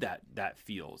good that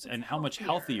feels, and how much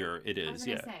healthier it is. I was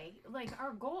gonna say, like,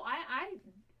 our goal, I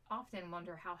often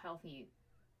wonder how healthy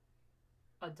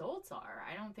adults are.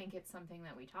 I don't think it's something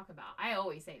that we talk about. I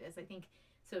always say this. I think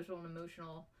social and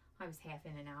emotional, I was half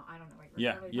in and out. I don't know what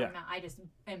you're talking about. I just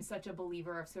am such a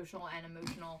believer of social and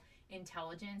emotional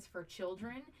intelligence for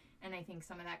children. And I think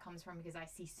some of that comes from because I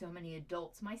see so many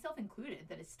adults, myself included,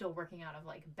 that is still working out of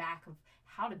like back of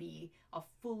how to be a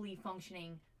fully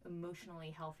functioning, emotionally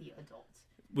healthy adult.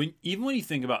 Even when you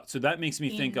think about, so that makes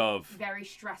me think of very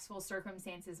stressful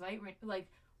circumstances, right? Like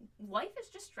life is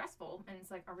just stressful, and it's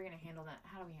like, are we going to handle that?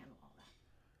 How do we handle all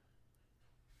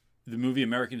that? The movie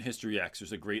American History X,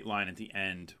 there's a great line at the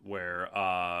end where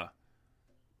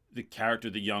the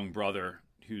character, the young brother,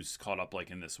 who's caught up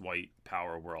like in this white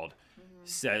power world,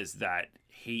 says that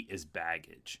hate is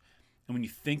baggage. And when you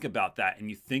think about that, and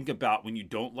you think about when you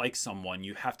don't like someone,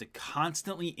 you have to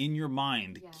constantly in your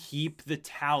mind keep the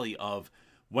tally of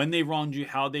when they wronged you,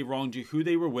 how they wronged you, who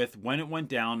they were with, when it went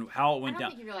down, how it went down. I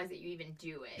don't think you realize that you even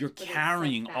do it. You're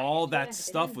carrying all that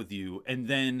stuff with you, and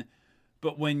then,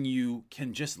 but when you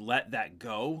can just let that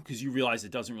go, because you realize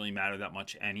it doesn't really matter that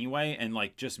much anyway, and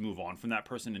like just move on from that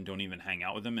person and don't even hang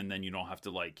out with them, and then you don't have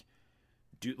to like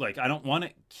do, like, I don't want to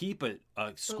keep a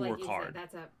scorecard. Like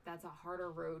that's a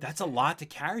harder road. That's a lot to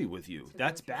carry with you.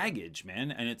 That's baggage, man.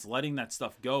 And it's letting that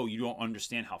stuff go. You don't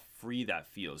understand how free that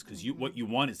feels, because what you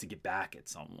want is to get back at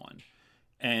someone.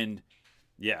 And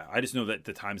yeah, I just know that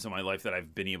the times in my life that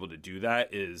I've been able to do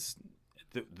that is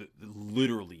the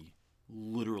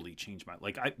literally changed my,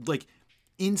 like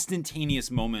instantaneous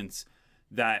moments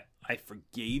that I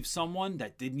forgave someone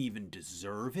that didn't even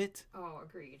deserve it. Oh,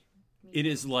 agreed. It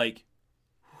is like,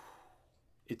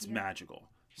 it's magical.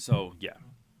 So, yeah.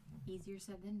 Easier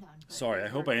said than done. Sorry, I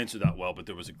hope I answered that well, but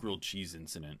there was a grilled cheese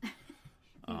incident.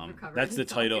 recovered That's the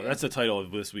his title. focus. That's the title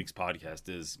of this week's podcast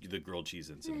is the grilled cheese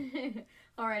incident.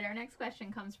 All right, our next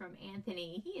question comes from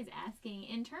Anthony. He is asking,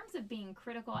 in terms of being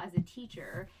critical as a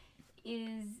teacher,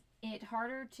 is it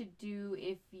harder to do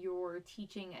if you're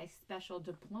teaching a special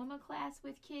diploma class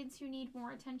with kids who need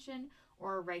more attention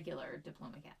or a regular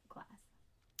diploma class?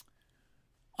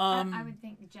 I would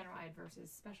think general ed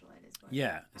versus special ed is what.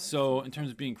 Yeah. So in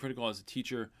terms of being critical as a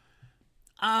teacher,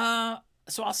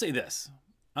 so I'll say this.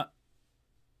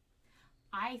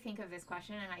 I think of this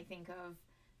question and I think of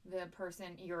the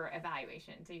person, your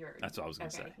evaluation. So That's what I was going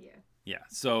to say. Yeah. Yeah.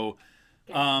 So,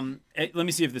 let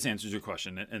me see if this answers your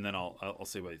question, and then I'll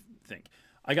say what I think.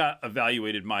 I got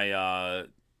evaluated my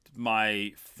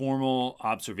my formal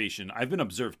observation. I've been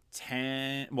observed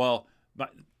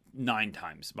 9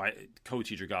 times. My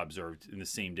co-teacher got observed in the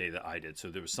same day that I did. So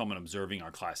there was someone observing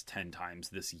our class 10 times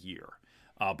this year.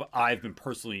 But I've been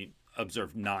personally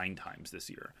observed 9 times this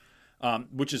year,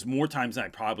 which is more times than I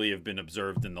probably have been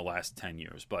observed in the last 10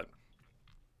 years. But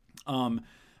I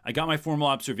got my formal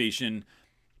observation.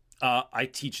 I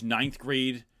teach 9th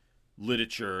grade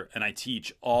literature, and I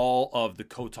teach all of the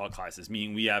co-taught classes,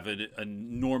 meaning we have an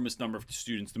enormous number of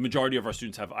students. The majority of our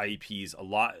students have IEPs. A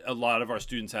lot of our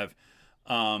students have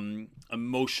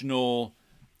emotional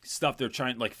stuff they're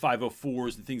trying, like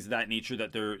 504s and things of that nature,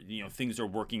 that they're, things they're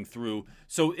working through.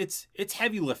 So it's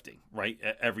heavy lifting, right,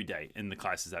 every day in the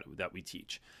classes that we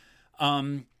teach.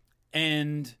 And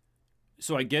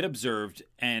so I get observed,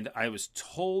 and I was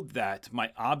told that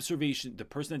my observation, the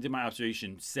person that did my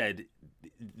observation said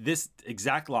this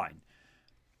exact line,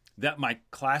 that my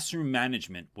classroom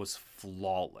management was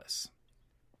flawless.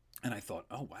 And I thought,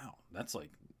 oh wow, that's like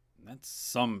a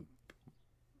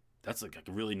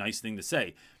really nice thing to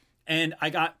say. And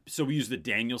so we use the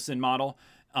Danielson model.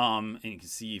 And you can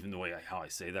see even the way how I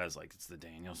say that is like, it's the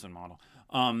Danielson model.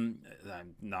 I'm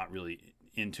not really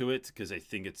into it because I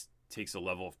think it takes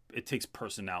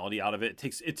personality out of it.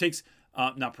 It takes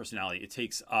not personality. It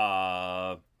takes,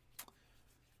 I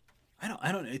don't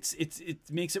know. It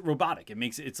makes it robotic.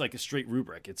 It's like a straight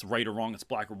rubric. It's right or wrong. It's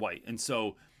black or white. And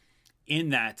so in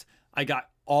that, I got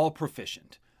all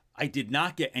proficient. I did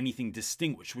not get anything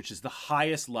distinguished, which is the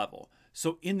highest level.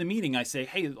 So in the meeting, I say,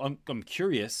 hey, I'm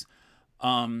curious.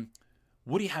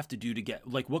 What do you have to do to get,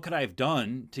 like, what could I have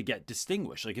done to get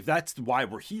distinguished? Like, if that's why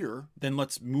we're here, then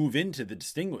let's move into the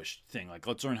distinguished thing. Like,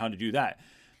 let's learn how to do that.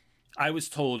 I was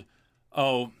told,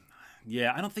 oh,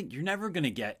 yeah, I don't think you're never going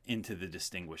to get into the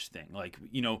distinguished thing. Like,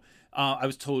 I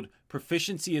was told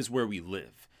proficiency is where we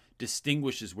live.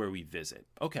 Distinguished is where we visit.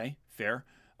 Okay, fair.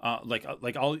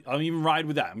 I'll even ride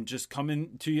with that. I'm just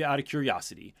coming to you out of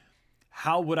curiosity.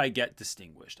 How would I get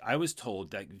distinguished? I was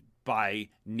told that by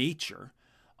nature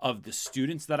of the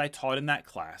students that I taught in that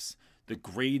class, the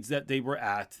grades that they were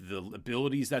at, the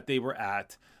abilities that they were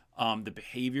at, the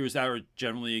behaviors that were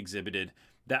generally exhibited,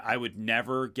 that I would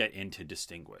never get into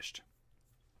distinguished.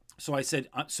 So I said,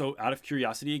 so out of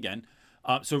curiosity again,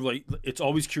 so like it's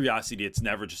always curiosity. It's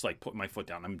never just like putting my foot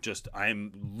down.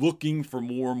 I'm looking for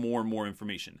more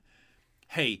information.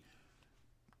 Hey,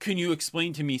 can you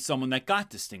explain to me someone that got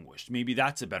distinguished? Maybe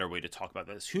that's a better way to talk about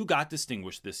this. Who got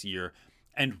distinguished this year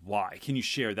and why? Can you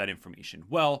share that information?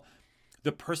 Well,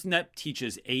 the person that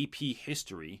teaches AP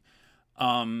history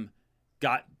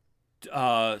got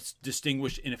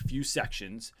distinguished in a few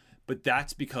sections, but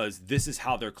that's because this is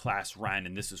how their class ran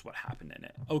and this is what happened in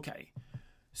it. Okay.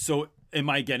 So am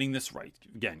I getting this right?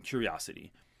 Again,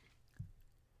 curiosity.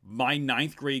 My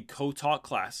 9th grade co-taught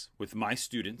class with my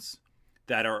students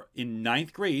that are in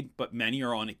 9th grade, but many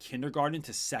are on a kindergarten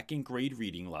to 2nd grade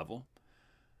reading level,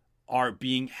 are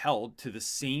being held to the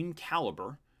same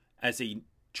caliber as a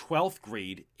 12th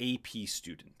grade AP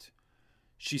student.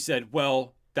 She said,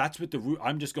 well, that's what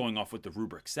I'm just going off what the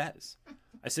rubric says.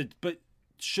 I said, but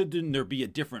shouldn't there be a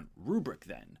different rubric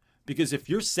then? Because if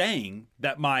you're saying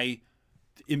that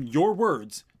in your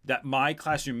words, that my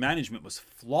classroom management was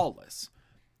flawless,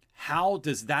 how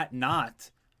does that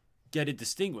not get it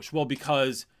distinguished? Well,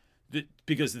 because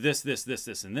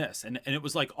this, and this. And it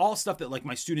was like all stuff that like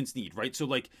my students need, right? So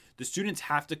like the students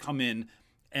have to come in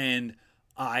and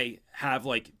I have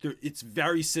like, it's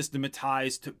very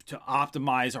systematized to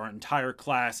optimize our entire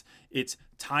class. It's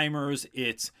timers.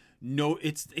 It's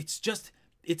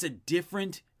a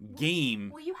different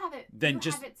game. Well, you have it.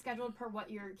 Have it scheduled for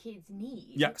what your kids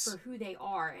need. Yes. For who they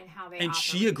are and how they. And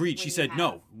she agreed. She said,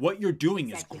 "No, what you're doing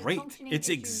is great. It's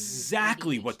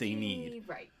exactly what they need."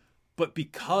 Right. But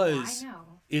because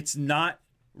it's not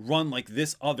run like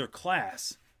this other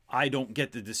class, I don't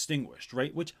get the distinguished,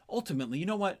 right? Which ultimately, you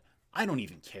know what? I don't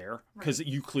even care because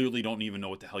you clearly don't even know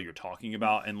what the hell you're talking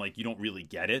about, and like you don't really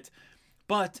get it.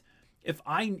 But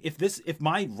if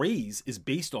my raise is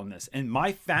based on this, and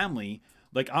my family,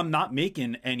 like, I'm not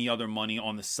making any other money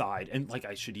on the side, and like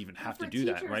I should even have to do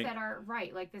that, right? That are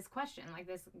right, like this question, like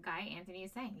this guy Anthony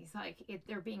is saying, he's like, if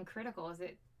they're being critical, is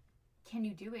it, can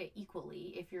you do it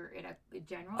equally if you're in a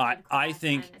general ed class? I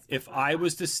think if I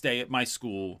was to stay at my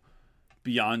school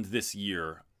beyond this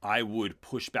year, I would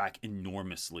push back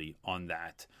enormously on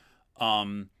that.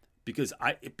 Because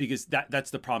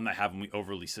that's the problem I have when we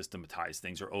overly systematize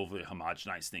things or overly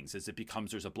homogenize things, is it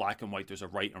becomes, there's a black and white, there's a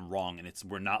right and wrong, and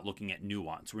we're not looking at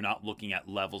nuance. We're not looking at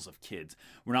levels of kids.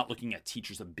 We're not looking at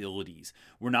teachers' abilities.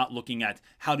 We're not looking at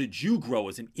how did you grow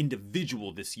as an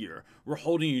individual this year. We're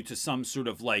holding you to some sort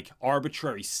of like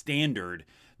arbitrary standard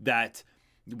that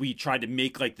we tried to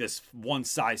make like this one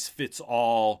size fits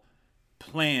all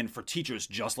plan for teachers,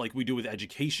 just like we do with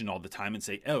education all the time, and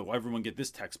say, oh, everyone get this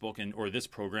textbook or this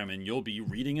program and you'll be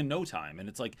reading in no time. And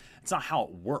it's like, it's not how it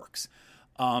works.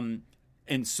 And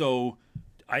so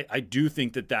I do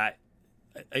think that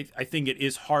I think it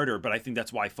is harder, but I think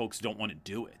that's why folks don't want to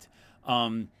do it.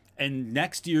 And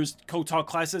next year's co-taught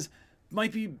classes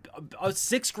might be a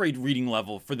sixth grade reading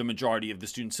level for the majority of the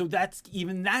students. So that's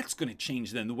going to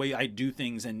change then the way I do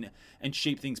things and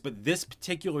shape things. But this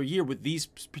particular year with these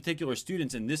particular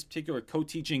students and this particular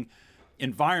co-teaching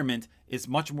environment is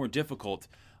much more difficult.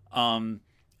 And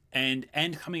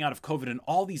coming out of COVID and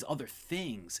all these other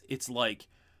things, it's like,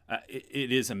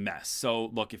 it is a mess. So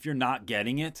look, if you're not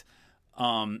getting it,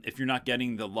 if you're not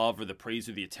getting the love or the praise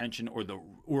or the attention or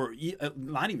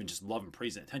not even just love and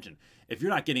praise and attention, if you're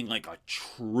not getting like a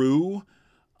true,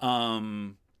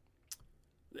 if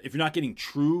you're not getting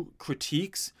true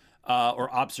critiques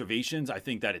or observations, I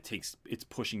think that it's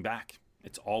pushing back.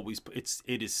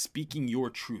 It is speaking your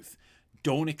truth.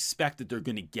 Don't expect that they're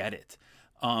going to get it.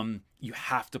 You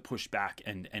have to push back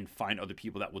and find other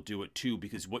people that will do it too,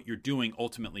 because what you're doing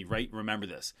ultimately, right? Remember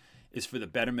this, is for the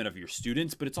betterment of your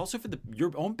students, but it's also for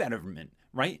your own betterment,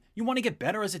 right? You want to get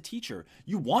better as a teacher.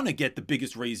 You want to get the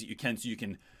biggest raise that you can so you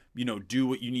can, do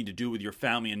what you need to do with your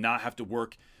family and not have to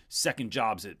work second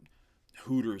jobs at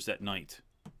Hooters at night.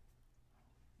 All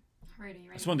right,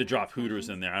 I just wanted to drop Hooters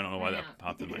in there. I don't know why that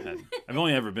popped in my head. I've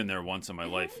only ever been there once in my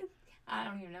life. I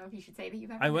don't even know if you should say that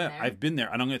you've ever been there. I've been there,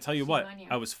 and I'm going to tell you what.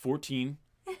 I was 14.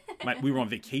 We were on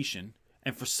vacation,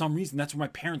 and for some reason, that's where my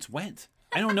parents went.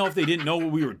 I don't know if they didn't know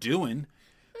what we were doing,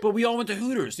 but we all went to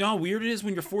Hooters. You know how weird it is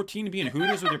when you're 14 to be in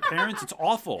Hooters with your parents? It's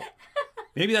awful.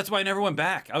 Maybe that's why I never went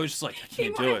back. I was just like, I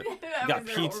can't do it. I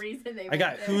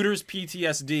got Hooters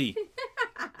PTSD.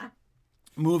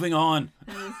 Moving on.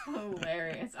 That is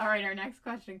hilarious. All right, our next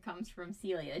question comes from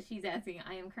Celia. She's asking,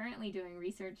 I am currently doing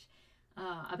research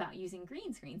about using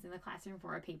green screens in the classroom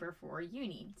for a paper for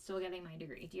uni. Still getting my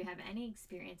degree. Do you have any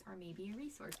experience or maybe a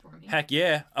resource for me? Heck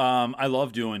yeah. I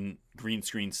love doing green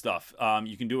screen stuff.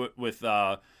 You can do it with,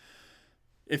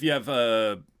 if you have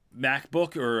a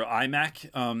MacBook or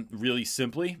iMac, really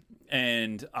simply.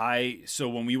 And so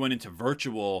when we went into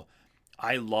virtual,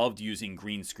 I loved using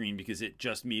green screen because it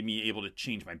just made me able to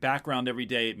change my background every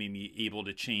day. It made me able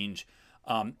to change,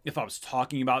 if I was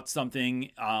talking about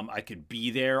something, I could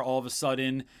be there all of a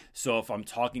sudden. So if I'm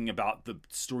talking about the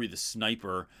story of the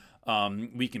sniper,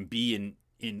 we can be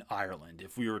in Ireland.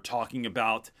 If we were talking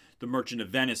about the Merchant of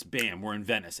Venice, bam, we're in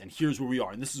Venice, and here's where we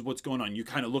are, and this is what's going on. You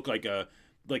kind of look like a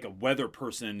weather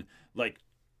person, like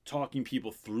talking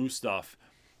people through stuff.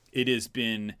 It has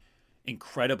been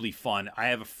incredibly fun. I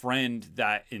have a friend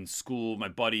that in school, my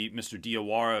buddy, Mr.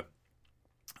 Diawara,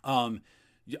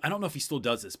 I don't know if he still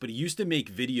does this, but he used to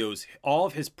make videos, all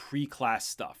of his pre-class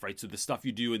stuff, right? So the stuff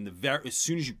you do as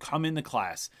soon as you come into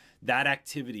class, that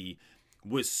activity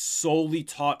was solely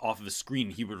taught off of a screen.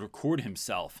 He would record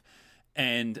himself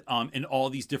and in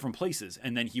all these different places,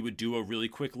 and then he would do a really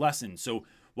quick lesson. So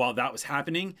while that was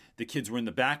happening, the kids were in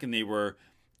the back and they were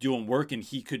doing work, and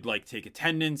he could like take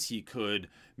attendance. He could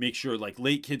make sure like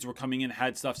late kids were coming in,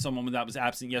 had stuff. Someone that was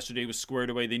absent yesterday was squared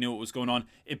away. They knew what was going on.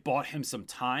 It bought him some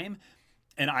time.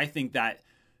 And I think that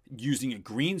using a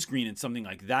green screen and something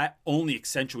like that only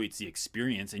accentuates the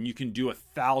experience, and you can do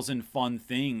 1,000 fun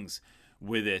things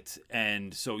with it.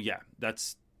 And so, yeah,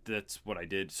 that's what I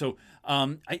did. So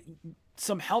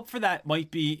some help for that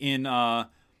might be in,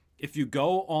 if you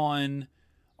go on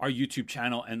our YouTube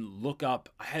channel and look up,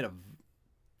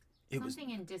 something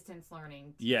in distance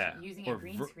learning. Yeah. Using a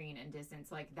green screen in distance,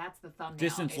 like that's the thumbnail.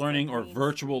 Distance learning or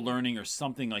virtual learning or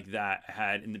something like that. I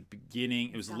had in the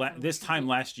beginning, it was this time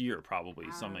last year,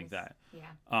 probably, something like that.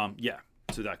 Yeah. Yeah.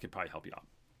 So that could probably help you out.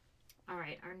 All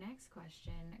right. Our next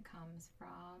question comes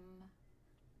from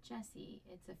Jesse.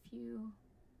 It's a few.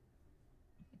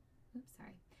 Oops,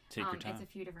 sorry. Take your time. It's a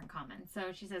few different comments.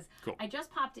 So she says, Cool. I just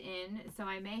popped in, so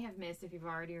I may have missed if you've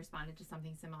already responded to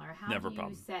something similar. How Never do you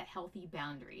problem. set healthy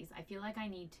boundaries? I feel like I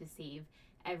need to save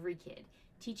every kid.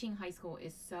 Teaching high school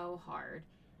is so hard.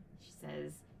 She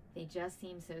says, they just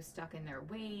seem so stuck in their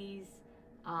ways.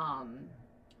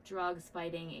 Drugs,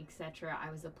 fighting, etc.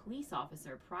 I was a police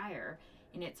officer prior,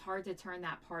 and it's hard to turn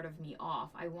that part of me off.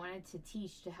 I wanted to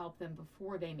teach to help them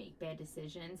before they make bad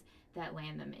decisions that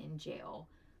land them in jail.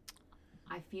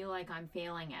 I feel like I'm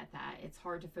failing at that. It's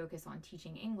hard to focus on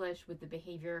teaching English with the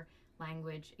behavior,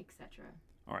 language, etc.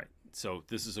 All right. So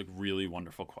this is a really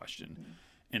wonderful question.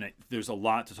 And there's a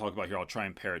lot to talk about here. I'll try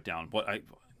and pare it down.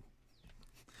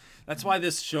 That's why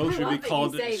this show should be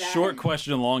called Short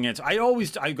Question, Long Answer. I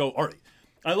go, all right.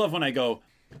 I love when I go,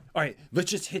 all right,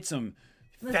 let's just hit some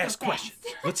fast questions.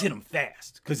 Let's hit them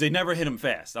fast. Because they never hit them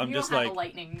fast. I'm just like,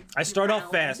 I start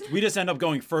off fast. We just end up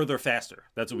going further, faster.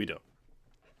 That's what we do.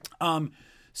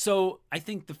 So I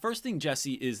think the first thing,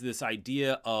 Jesse, is this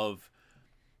idea of,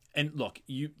 and look,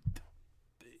 it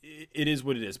is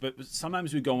what it is, but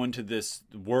sometimes we go into this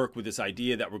work with this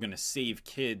idea that we're going to save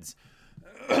kids,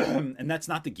 and that's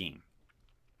not the game.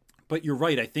 But you're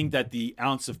right. I think that the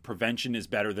ounce of prevention is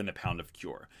better than a pound of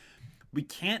cure. We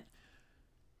can't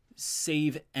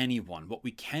save anyone. What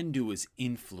we can do is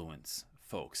influence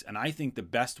folks. And I think the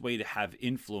best way to have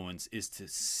influence is to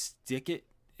stick it.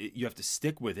 You have to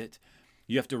stick with it.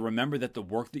 You have to remember that the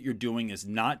work that you're doing is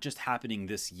not just happening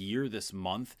this year, this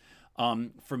month.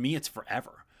 For me, it's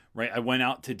forever, right? I went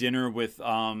out to dinner with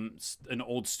an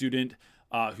old student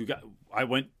I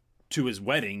went to his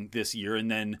wedding this year,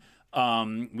 and then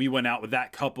we went out with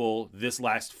that couple this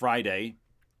last Friday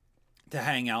to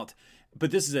hang out.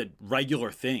 But this is a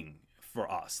regular thing for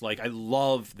us. Like, I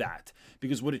love that,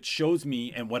 because what it shows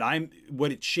me and what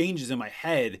it changes in my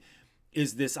head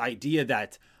is this idea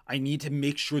that I need to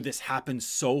make sure this happens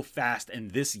so fast,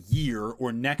 and this year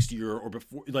or next year or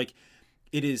before, like,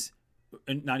 it is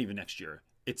not even next year.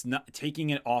 It's not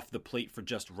taking it off the plate for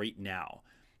just right now,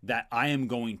 that I'm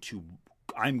going to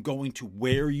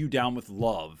wear you down with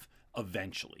love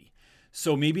eventually.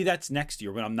 So maybe that's next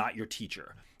year when I'm not your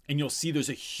teacher. And you'll see there's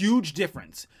a huge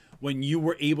difference when you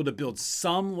were able to build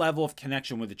some level of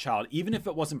connection with a child, even if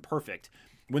it wasn't perfect,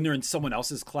 when they're in someone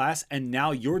else's class, and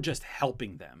now you're just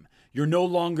helping them. You're no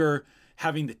longer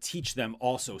having to teach them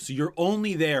also. So you're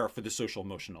only there for the social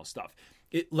emotional stuff.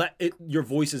 Your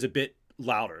voice is a bit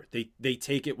louder. They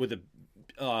take it with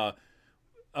a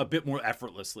bit more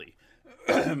effortlessly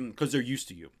because they're used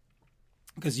to you,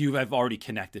 because you have already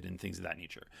connected and things of that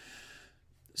nature.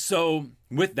 So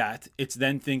with that, it's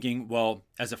then thinking, well,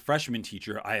 as a freshman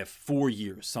teacher, I have 4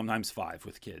 years, sometimes 5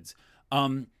 with kids.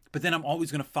 But then I'm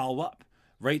always going to follow up,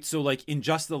 right? So like in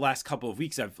just the last couple of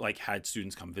weeks, I've like had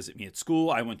students come visit me at school.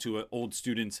 I went to an old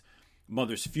student's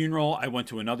mother's funeral. I went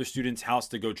to another student's house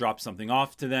to go drop something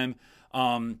off to them.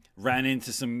 Ran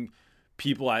into some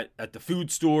people at the food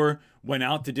store, went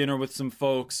out to dinner with some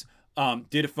folks,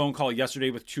 did a phone call yesterday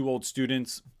with 2 old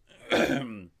students.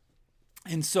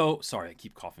 And so, sorry, I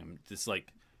keep coughing. This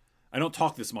I don't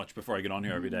talk this much before I get on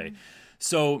here every day.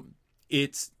 So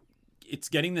it's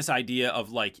getting this idea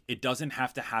of like, it doesn't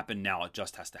have to happen now. It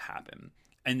just has to happen.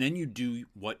 And then you do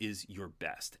what is your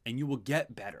best, and you will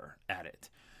get better at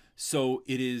it. So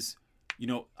it is,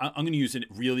 I'm going to use a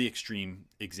really extreme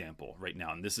example right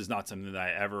now. And this is not something that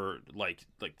I ever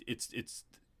it's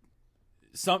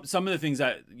some of the things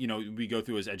that, we go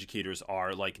through as educators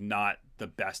are like not the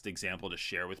best example to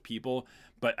share with people,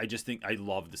 but I just think I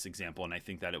love this example, and I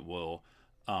think that it will,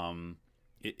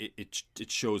 it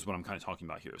shows what I'm kind of talking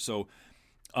about here. So,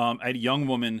 I had a young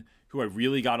woman who I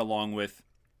really got along with.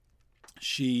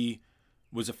 She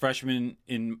was a freshman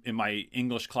in my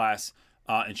English class,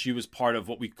 and she was part of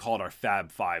what we called our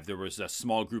Fab Five. There was a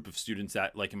small group of students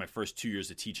that, like in my first 2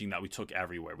 years of teaching, that we took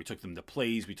everywhere. We took them to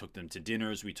plays, we took them to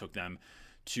dinners, we took them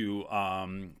to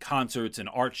concerts and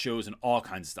art shows and all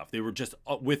kinds of stuff. They were just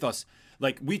with us.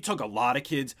 Like, we took a lot of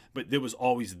kids, but there was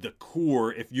always the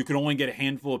core. If you could only get a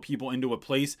handful of people into a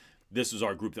place, this was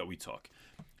our group that we took.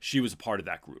 She was a part of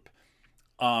that group.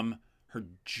 Her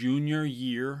junior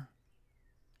year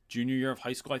of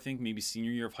high school, I think, maybe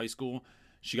senior year of high school,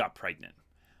 she got pregnant.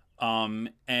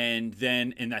 And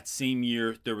then in that same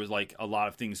year, there was like a lot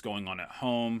of things going on at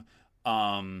home.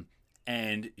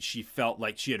 And she felt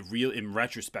like she had in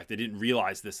retrospect, I didn't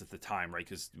realize this at the time, right?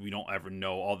 Because we don't ever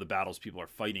know all the battles people are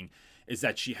fighting, is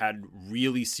that she had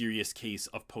really serious case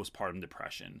of postpartum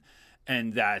depression,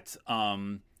 and that,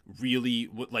 really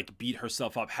like beat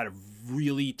herself up, had a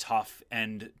really tough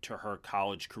end to her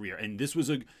college career. And this was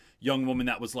a young woman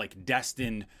that was like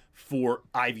destined for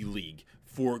Ivy League,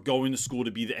 for going to school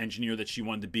to be the engineer that she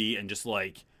wanted to be, and just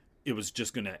like it was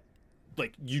just gonna,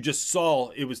 like, you just saw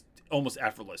it was almost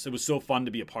effortless. It was so fun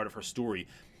to be a part of her story.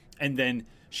 And then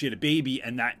she had a baby,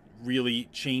 and that really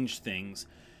changed things.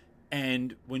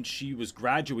 And when she was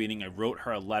graduating, I wrote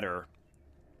her a letter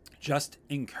just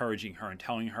encouraging her and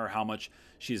telling her how much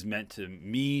she has meant to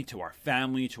me, to our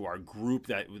family, to our group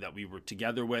that we were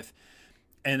together with.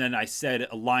 And then I said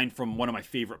a line from one of my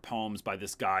favorite poems by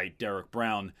this guy, Derek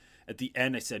Brown. At the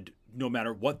end, I said, no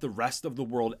matter what the rest of the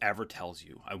world ever tells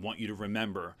you, I want you to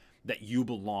remember that you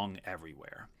belong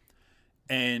everywhere.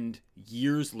 And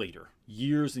years later,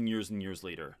 years and years and years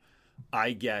later,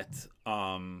 I get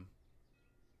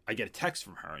a text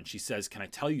from her, and she says, "Can I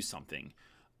tell you something?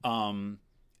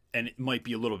 And it might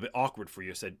be a little bit awkward for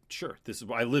you." I said, "Sure. This is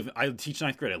where I live. I teach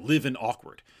ninth grade. I live in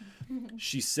awkward."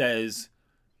 She says,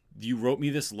 "You wrote me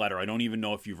this letter. I don't even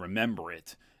know if you remember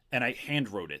it." And I hand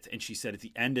wrote it. And she said, at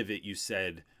the end of it, you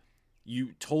said,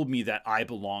 "You told me that I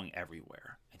belong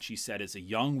everywhere." And she said, as a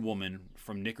young woman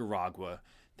from Nicaragua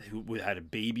who had a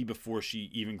baby before she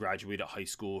even graduated high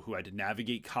school, who had to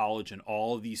navigate college and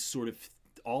all of these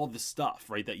all of the stuff,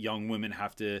 right, that young women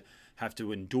have to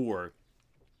endure.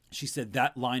 She said,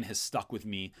 that line has stuck with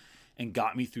me and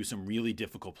got me through some really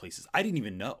difficult places. I didn't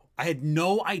even know. I had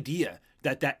no idea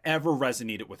that ever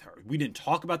resonated with her. We didn't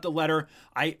talk about the letter.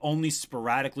 I only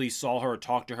sporadically saw her or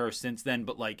talked to her since then.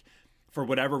 But like, for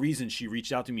whatever reason, she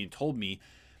reached out to me and told me.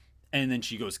 And then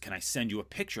she goes, "Can I send you a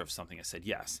picture of something?" I said,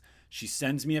 yes. She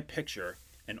sends me a picture,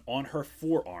 and on her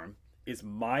forearm is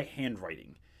my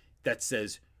handwriting that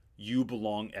says, "You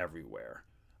belong everywhere."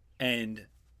 And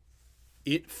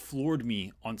it floored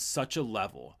me on such a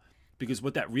level, because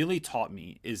what that really taught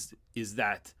me is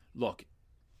that, look,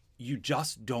 you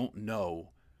just don't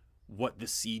know what the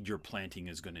seed you're planting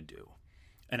is going to do.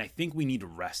 And I think we need to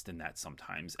rest in that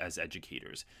sometimes as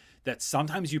educators, that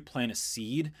sometimes you plant a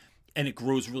seed and it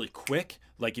grows really quick.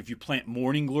 Like if you plant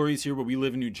morning glories here where we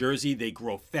live in New Jersey, they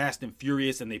grow fast and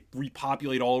furious and they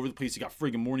repopulate all over the place. You got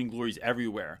friggin' morning glories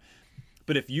everywhere.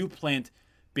 But if you plant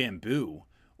bamboo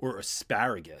or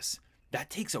asparagus, that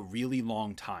takes a really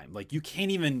long time. Like you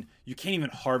can't even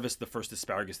harvest the first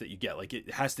asparagus that you get. Like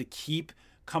it has to keep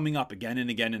coming up again and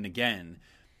again and again.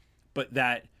 But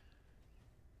that,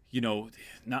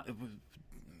 not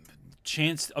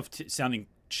chance of sounding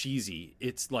cheesy,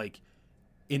 it's like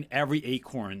in every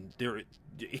acorn there,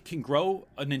 it can grow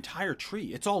an entire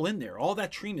tree. It's all in there. All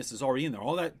that treeness is already in there.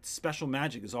 All that special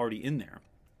magic is already in there.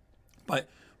 But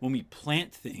when we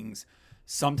plant things,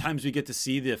 sometimes we get to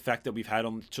see the effect that we've had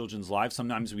on children's lives.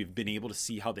 Sometimes we've been able to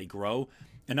see how they grow.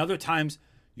 And other times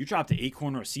you dropped an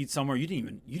acorn or a seed somewhere, you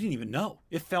didn't even know.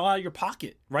 It fell out of your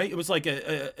pocket, right? It was like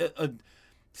a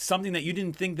something that you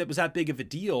didn't think that was that big of a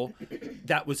deal.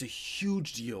 That was a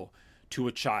huge deal to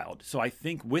a child. So I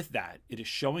think with that, it is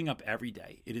showing up every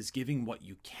day. It is giving what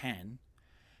you can,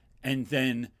 and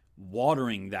then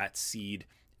watering that seed,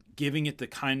 giving it the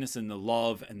kindness and the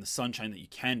love and the sunshine that you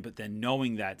can, but then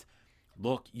knowing that,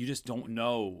 look, you just don't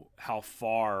know how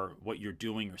far what you're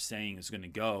doing or saying is going to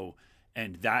go.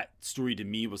 And that story to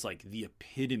me was like the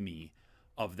epitome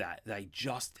of that I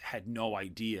just had no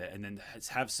idea. And then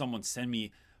have someone send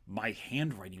me my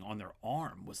handwriting on their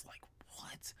arm was like,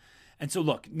 what? And so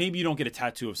look, maybe you don't get a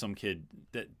tattoo of some kid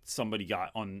that somebody got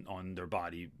on their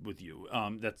body with you.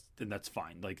 That's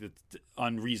fine. Like, it's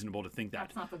unreasonable to think that.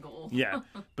 That's not the goal. Yeah.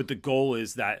 But the goal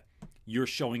is that you're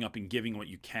showing up and giving what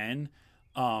you can.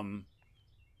 And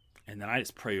then I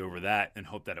just pray over that and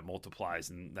hope that it multiplies,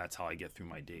 and that's how I get through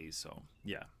my days. So,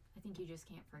 yeah. I think you just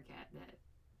can't forget that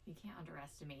you can't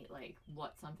underestimate like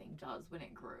what something does when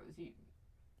it grows.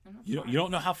 You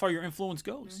don't know how far your influence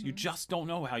goes. Mm-hmm. You just don't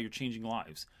know how you're changing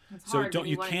lives. It's hard when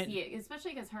you can't see it,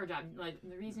 especially because her job, like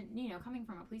the reason, coming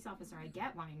from a police officer, I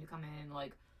get wanting to come in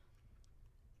like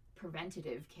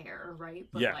preventative care, right?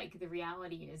 But like the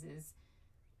reality is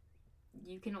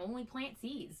you can only plant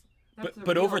seeds.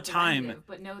 But over time,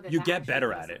 but you get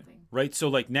better at it, right? So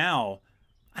like now,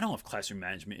 I don't have classroom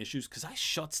management issues because I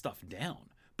shut stuff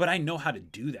down. But I know how to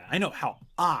do that. I know how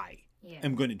I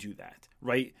am going to do that,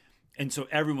 right? And so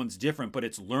everyone's different, but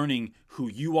it's learning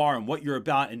who you are and what you're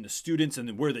about, and the students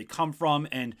and where they come from,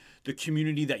 and the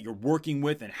community that you're working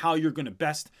with, and how you're going to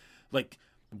best like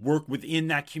work within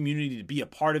that community to be a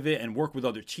part of it and work with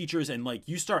other teachers. And like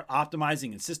you start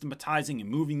optimizing and systematizing and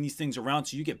moving these things around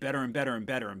so you get better and better and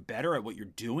better and better at what you're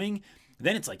doing.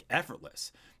 Then it's like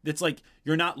effortless. It's like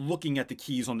you're not looking at the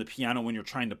keys on the piano when you're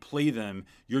trying to play them.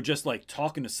 You're just like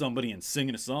talking to somebody and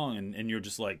singing a song, and you're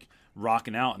just like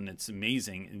rocking out, and it's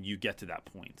amazing, and you get to that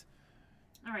point.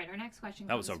 All right, our next question.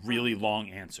 That was a really long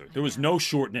answer. There was no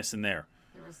shortness in there.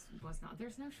 There was not.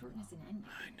 There's no shortness in any.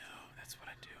 I know. That's what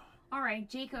I do. All right.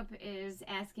 Jacob is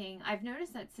asking, I've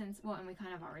noticed that since, well, and we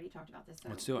kind of already talked about this. So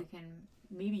Let's do it.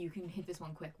 Maybe you can hit this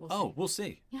one quick. We'll see. We'll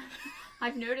see.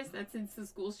 I've noticed that since the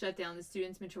school shut down, the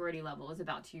students' maturity level is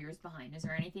about 2 years behind. Is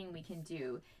there anything we can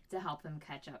do to help them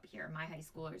catch up here? My high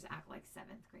schoolers act like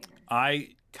 7th graders. I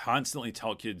constantly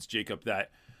tell kids, Jacob,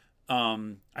 that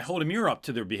I hold a mirror up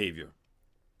to their behavior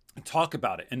and talk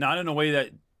about it, and not in a way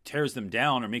that tears them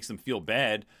down or makes them feel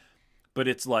bad, but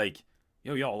it's like,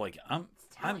 y'all, like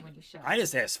I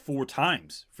just asked 4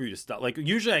 times for you to stop. Like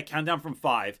usually I count down from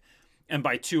 5, and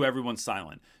by 2 everyone's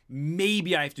silent.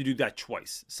 Maybe I have to do that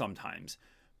twice sometimes.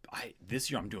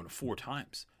 This year I'm doing it 4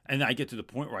 times, and I get to the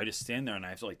point where I just stand there and I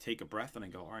have to like take a breath and I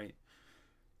go, all right.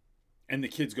 And the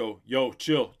kids go, yo,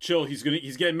 chill. He's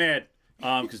getting mad,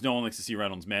 because no one likes to see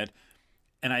Reynolds mad.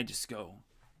 And I just go,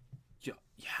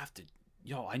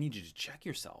 I need you to check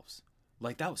yourselves.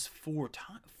 Like that was 4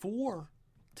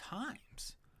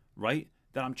 times, right?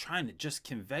 That I'm trying to just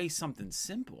convey something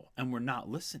simple and we're not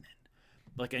listening.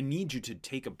 Like I need you to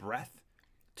take a breath,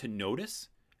 to notice,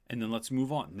 and then let's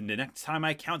move on. And the next time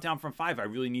I count down from 5, I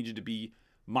really need you to be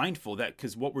mindful that,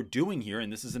 because what we're doing here,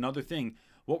 and this is another thing,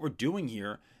 what we're doing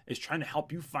here is trying to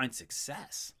help you find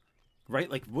success,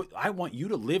 right? Like I want you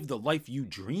to live the life you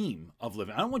dream of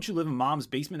living. I don't want you to live in mom's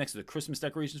basement next to the Christmas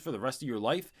decorations for the rest of your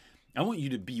life. I want you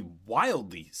to be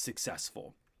wildly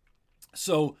successful.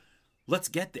 So let's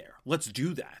get there. Let's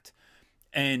do that.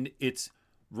 And it's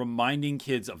reminding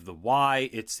kids of the why.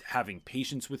 It's having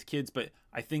patience with kids. But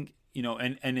I think,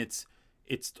 and it's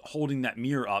holding that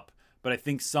mirror up. But I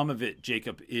think some of it,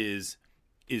 Jacob, is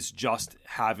just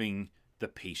having the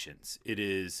patience.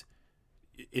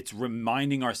 It's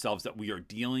reminding ourselves that we are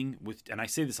dealing with, and I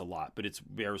say this a lot, but it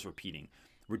bears repeating.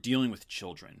 We're dealing with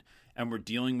children, and we're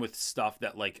dealing with stuff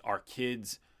that like our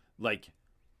kids, like,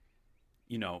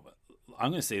 I'm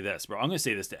going to say this, bro. I'm going to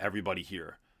say this to everybody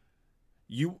here.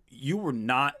 You were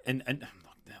not, and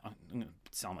I'm going to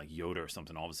sound like Yoda or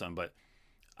something all of a sudden, but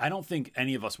I don't think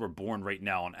any of us were born right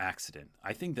now on accident.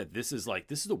 I think that this is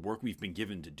the work we've been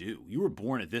given to do. You were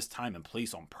born at this time and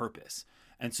place on purpose.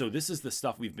 And so this is the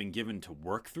stuff we've been given to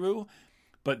work through,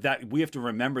 but that we have to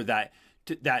remember that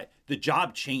the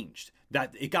job changed,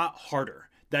 that it got harder,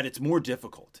 that it's more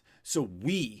difficult. So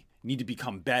we need to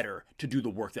become better to do the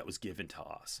work that was given to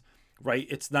us, right?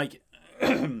 It's like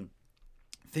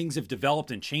things have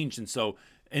developed and changed.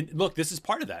 And look, this is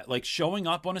part of that, like showing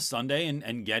up on a Sunday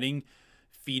and getting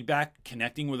feedback,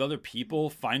 connecting with other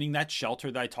people, finding that shelter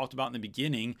that I talked about in the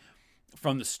beginning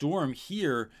from the storm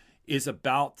here is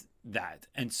about that.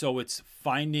 And so it's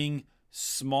finding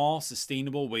small,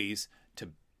 sustainable ways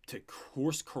to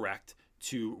course correct,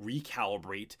 to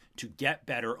recalibrate, to get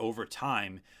better over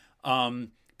time.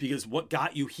 Because what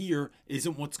got you here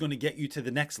isn't what's going to get you to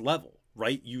the next level,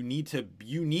 right? You need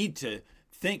to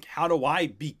think, how do I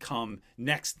become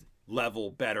next level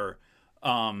better?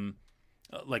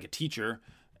 Like a teacher.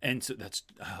 And so that's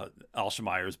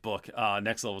Alshameyer's book,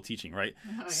 Next Level Teaching, right?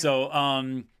 Oh, yeah.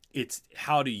 So it's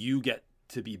how do you get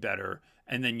to be better,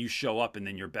 and then you show up and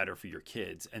then you're better for your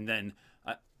kids. And then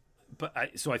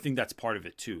so I think that's part of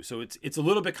it too. So it's a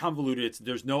little bit convoluted.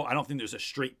 I don't think there's a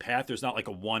straight path. There's not like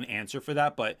a one answer for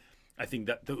that, but I think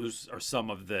that those are some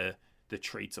of the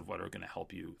traits of what are going to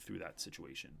help you through that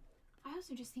situation. I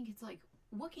also just think it's like,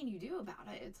 what can you do about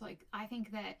it? It's like, I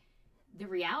think that the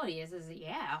reality is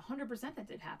 100% that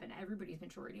did happen. Everybody's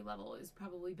maturity level has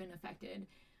probably been affected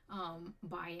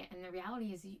by it. And the reality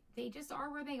is they just are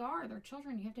where they are. They're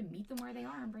children. You have to meet them where they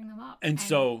are and bring them up. And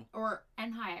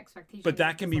high expectations. But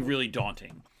that can be really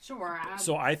daunting. Sure.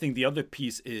 So I think the other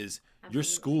piece is your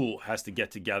school has to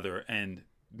get together and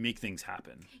make things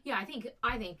happen. Yeah, I think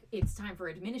it's time for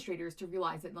administrators to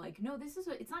realize that, like, no,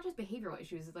 it's not just behavioral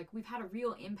issues. It's like we've had a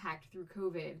real impact through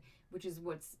COVID, which is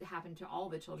what's happened to all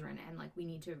the children, and like we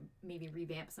need to maybe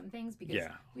revamp some things because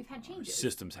we've had changes.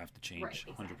 Systems have to change, right,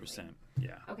 exactly. 100%.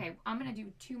 Yeah. Okay, I'm gonna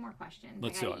do 2 more questions.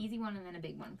 Let's I got do an easy one and then a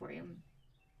big one for you.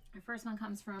 Our first one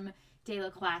comes from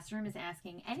Dayla Classroom, is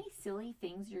asking any silly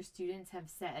things your students have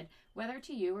said, whether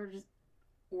to you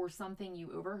or something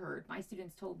you overheard. My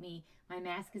students told me my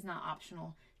mask is not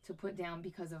optional to put down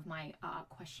because of my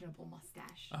questionable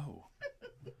mustache. Oh.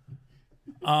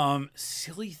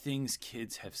 Silly things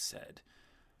kids have said.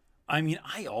 I mean,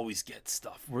 I always get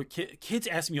stuff where kids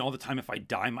ask me all the time if I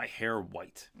dye my hair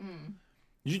white.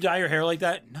 Did you dye your hair like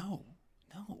that? No.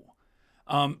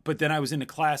 But then I was in a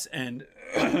class and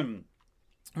I don't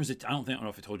know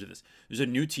if I told you this. There's a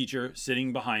new teacher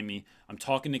sitting behind me. I'm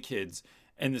talking to kids.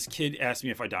 And this kid asked me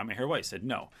if I dye my hair white. I said,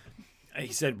 no.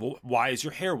 He said, well, why is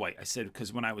your hair white? I said,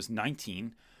 because when I was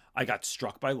 19, I got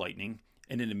struck by lightning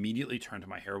and it immediately turned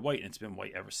my hair white, and it's been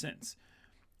white ever since.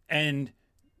 And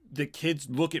the kids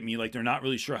look at me like they're not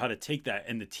really sure how to take that.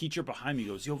 And the teacher behind me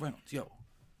goes, yo, Reynolds, yo,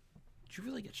 did you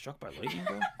really get struck by lightning,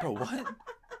 bro? Bro, what?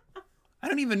 I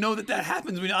don't even know that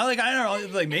happens. I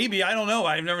don't know, like maybe, I don't know.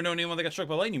 I've never known anyone that got struck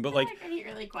by lightning, but like he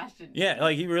really questioned. Yeah,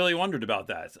 like he really wondered about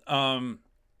that.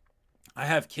 I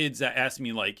have kids that ask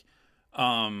me like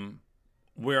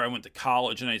where I went to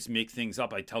college, and I just make things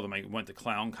up. I tell them I went to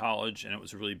clown college and it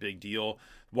was a really big deal.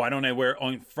 Why don't I wear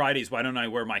on Fridays? Why don't I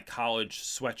wear my college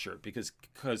sweatshirt? Because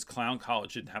clown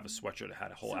college didn't have a sweatshirt; it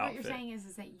had a whole outfit. So what you're saying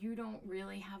is that you don't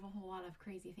really have a whole lot of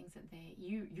crazy things that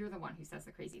you're the one who says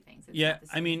the crazy things. Yeah,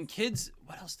 I mean, kids.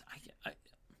 What else?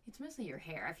 It's mostly your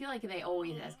hair. I feel like they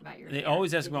always ask about your hair. They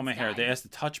always ask about my hair. They ask to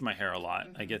touch my hair a lot.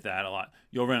 Mm-hmm. I get that a lot.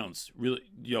 Yo, Reynolds, really?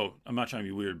 Yo, I'm not trying to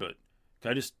be weird, but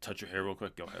can I just touch your hair real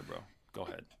quick? Go ahead, bro. Go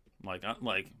ahead.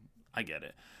 I get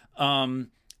it.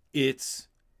 It's.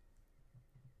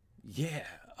 Yeah.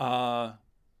 Or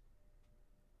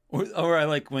I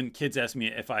like when kids ask me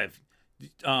if I've,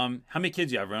 how many kids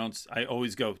do you have, Reynolds? I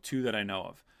always go 2 that I know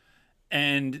of.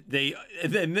 And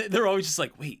they're always just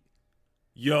like, wait,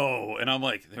 yo. And I'm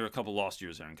like, there are a couple lost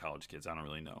years there in college kids. I don't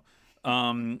really know.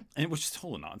 And which is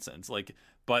total nonsense. Like,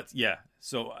 but yeah.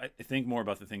 So I think more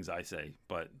about the things I say,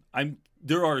 but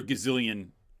there are a gazillion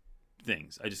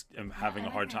things. I just am having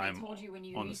a hard time. I told you when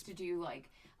you used to do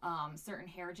like, certain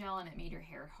hair gel and it made your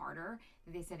hair harder.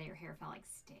 They said that your hair felt like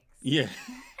sticks. Yeah.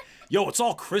 Yo, it's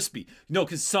all crispy. No,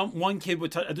 because one kid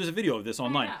would touch. There's a video of this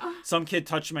online. Some kid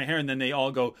touched my hair and then they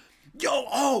all go, yo,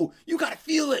 oh, you gotta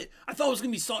feel it. I thought it was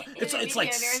gonna be soft. It's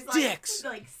like sticks.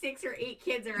 Like 6 or 8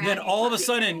 kids around. Then all of a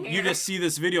sudden you just see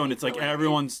this video and it's like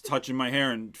everyone's touching my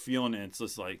hair and feeling it. It's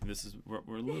just like this is what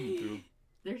we're living through.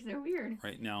 They're so weird.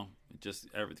 Right now,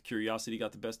 curiosity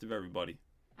got the best of everybody.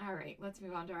 All right, let's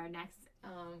move on to our next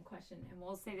question, and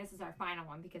we'll say this is our final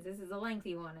one because this is a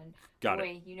lengthy one, and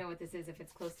you know what this is if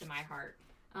it's close to my heart.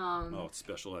 It's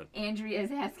special ed. Andrea is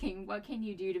asking, what can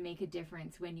you do to make a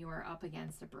difference when you are up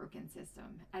against a broken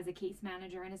system? As a case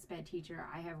manager and a SPED teacher,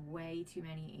 I have way too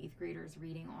many 8th graders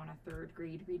reading on a 3rd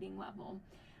grade reading level.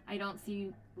 I don't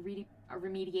see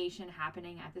remediation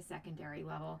happening at the secondary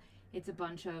level. It's a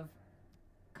bunch of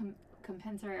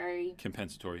compensatory.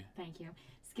 Thank you.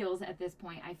 Skills at this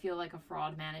point. I feel like a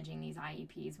fraud managing these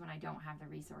IEPs when I don't have the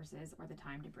resources or the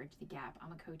time to bridge the gap.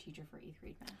 I'm a co-teacher for 8th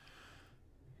grade math.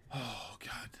 Oh,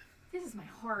 God. This is my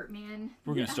heart, man.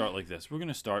 We're going to start like this. We're going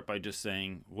to start by just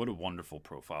saying, what a wonderful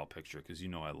profile picture, because you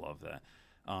know I love that.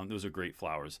 Those are great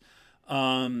flowers.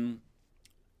 You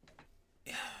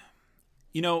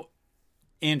know,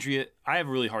 Andrea, I have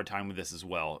a really hard time with this as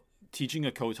well. Teaching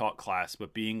a co-taught class,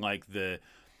 but being like the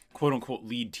quote-unquote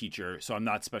lead teacher, so I'm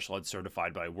not special ed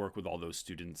certified, but I work with all those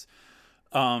students.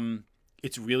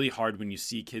 It's really hard when you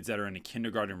see kids that are in a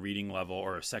kindergarten reading level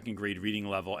or a 2nd grade reading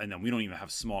level, and then we don't even have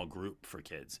small group for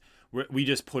kids. We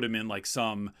just put them in like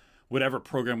some whatever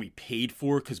program we paid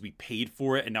for because we paid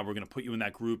for it, and now we're going to put you in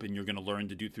that group and you're going to learn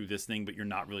to do through this thing, but you're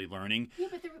not really learning. Yeah,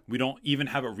 but we don't even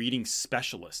have a reading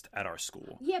specialist at our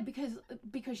school. Yeah, because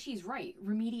she's right.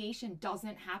 Remediation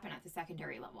doesn't happen at the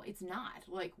secondary level. It's not.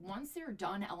 Like, once they're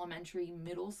done elementary,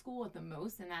 middle school at the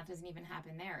most, and that doesn't even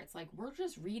happen there. It's like, we're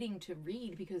just reading to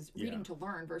read because reading to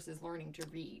learn versus learning to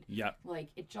read. Yeah. Like,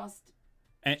 it just...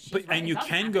 And you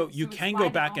can go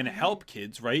back and help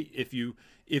kids, right? If you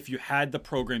had the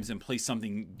programs in place,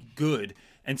 something good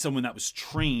and someone that was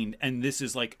trained, and this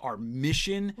is like our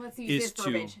mission is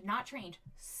to not trained,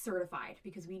 certified,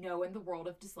 because we know in the world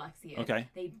of dyslexia,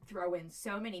 they throw in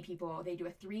so many people. They do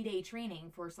a 3-day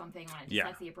training for something on a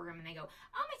dyslexia program, and they go,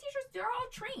 "Oh, my teachers, they're all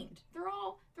trained. They're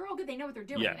all good. They know what they're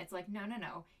doing." And it's like, no.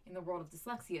 In the world of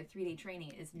dyslexia, 3-day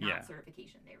training is not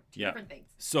certification. They're two different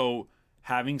things. So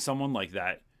having someone like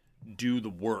that do the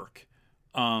work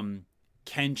can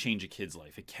change a kid's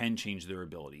life. It can change their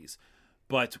abilities.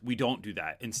 But we don't do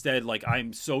that. Instead, like,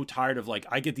 I'm so tired of, like,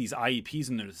 I get these IEPs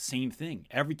and they're the same thing.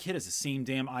 Every kid has the same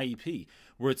damn IEP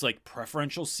where it's like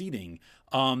preferential seating,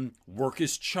 work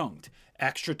is chunked,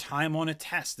 extra time on a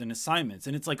test and assignments.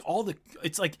 And it's like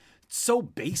it's like so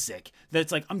basic that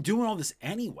it's like, I'm doing all this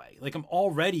anyway. Like, I'm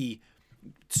already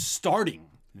starting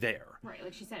there. Right.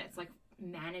 Like she said, it's like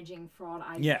managing fraud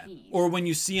IEPs. Yeah. Or when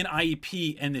you see an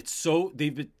IEP and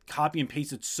they've been copy and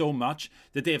pasted so much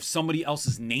that they have somebody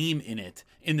else's name in it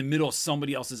in the middle of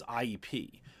somebody else's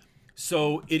IEP.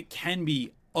 So it can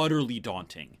be utterly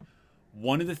daunting.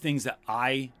 One of the things that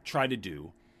I try to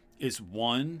do is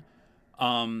I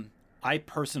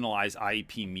personalize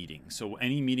IEP meetings. So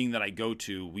any meeting that I go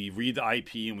to, we read the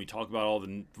IEP and we talk about all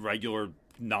the regular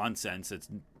nonsense. It's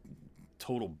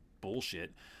total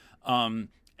bullshit.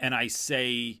 And I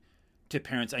say to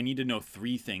parents, I need to know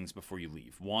 3 things before you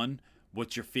leave. 1,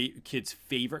 what's your kid's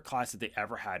favorite class that they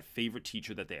ever had, favorite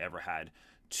teacher that they ever had.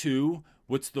 2,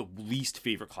 what's the least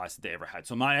favorite class that they ever had.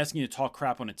 So I'm not asking you to talk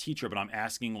crap on a teacher, but I'm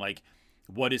asking, like,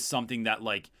 what is something that,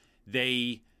 like,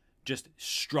 they just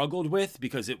struggled with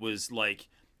because it was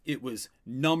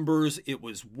numbers, it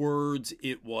was words,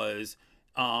 it was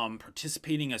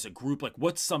participating as a group. Like,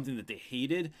 what's something that they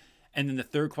hated? And then the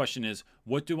third question is,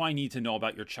 what do I need to know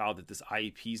about your child that this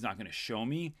IEP is not going to show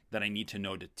me that I need to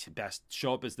know to best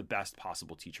show up as the best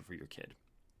possible teacher for your kid?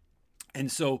 And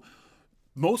so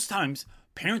most times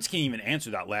parents can't even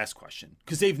answer that last question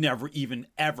because they've never even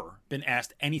ever been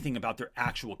asked anything about their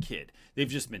actual kid. They've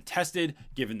just been tested,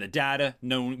 given the data.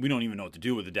 No, we don't even know what to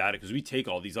do with the data because we take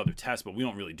all these other tests, but we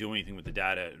don't really do anything with the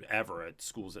data ever at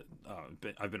schools that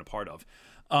I've been a part of.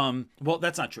 Well,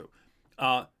 that's not true.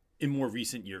 In more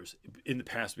recent years, in the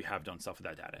past, we have done stuff with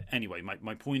that data. Anyway,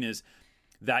 my point is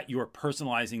that you're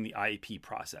personalizing the IEP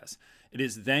process. It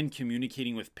is then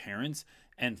communicating with parents.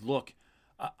 And look,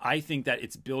 I think that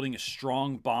it's building a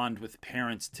strong bond with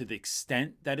parents to the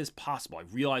extent that is possible. I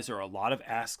realize there are a lot of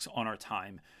asks on our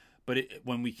time, but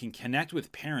when we can connect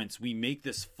with parents, we make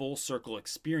this full circle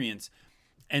experience.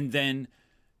 And then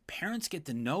parents get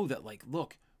to know that, like,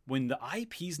 look, when the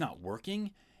IEP is not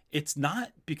working, it's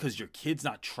not because your kid's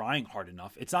not trying hard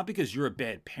enough. It's not because you're a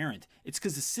bad parent. It's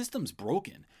because the system's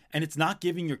broken and it's not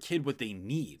giving your kid what they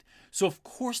need. So of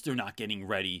course they're not getting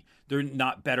ready. They're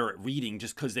not better at reading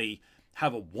just because they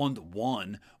have a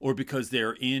 1-to-1 or because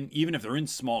they're even if they're in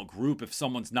small group, if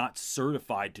someone's not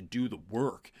certified to do the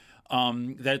work,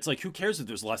 that it's like, who cares if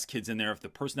there's less kids in there if the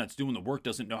person that's doing the work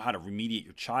doesn't know how to remediate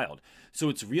your child? So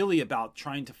it's really about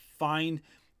trying to find,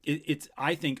 it's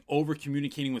I think, over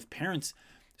communicating with parents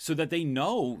so that they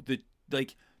know that,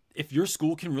 like, if your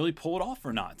school can really pull it off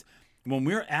or not. When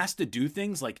we're asked to do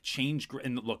things like change,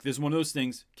 and look, this is one of those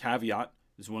things, caveat,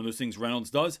 this is one of those things Reynolds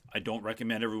does. I don't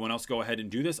recommend everyone else go ahead and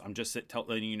do this. I'm just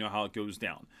letting you know how it goes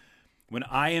down. When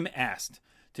I am asked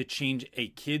to change a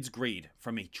kid's grade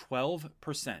from a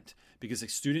 12% because a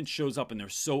student shows up and they're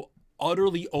so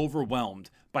utterly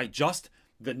overwhelmed by just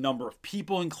the number of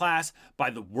people in class, by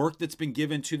the work that's been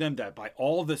given to them, that by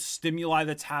all the stimuli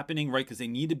that's happening, right? Because they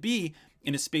need to be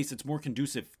in a space that's more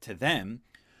conducive to them.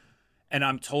 And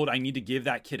I'm told I need to give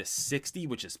that kid a 60,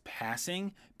 which is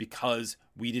passing, because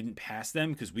we didn't pass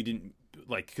them, because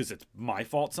it's my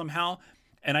fault somehow.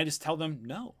 And I just tell them,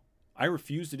 no, I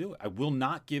refuse to do it. I will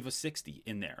not give a 60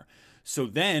 in there. So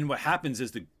then what happens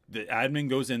is the admin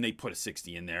goes in, they put a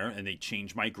 60 in there and they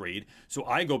change my grade. So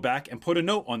I go back and put a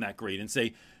note on that grade and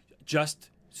say, just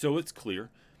so it's clear,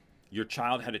 your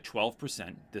child had a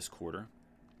 12% this quarter.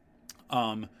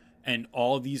 And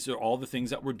all of these are all the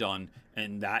things that were done,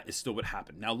 and that is still what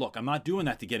happened. Now, look, I'm not doing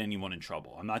that to get anyone in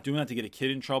trouble. I'm not doing that to get a kid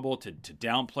in trouble, to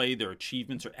downplay their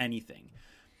achievements or anything.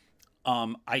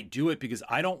 I do it because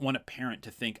I don't want a parent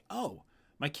to think, oh,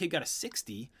 my kid got a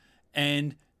 60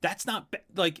 and that's not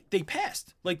like they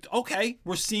passed. Like, okay,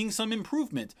 we're seeing some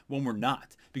improvement when we're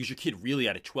not, because your kid really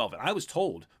had a 12. And I was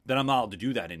told that I'm not allowed to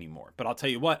do that anymore. But I'll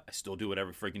tell you what, I still do it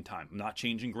every freaking time. I'm not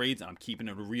changing grades, and I'm keeping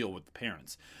it real with the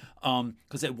parents.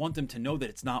 Because I want them to know that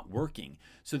it's not working,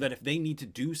 so that if they need to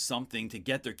do something to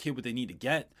get their kid what they need to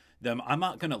get them, I'm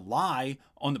not going to lie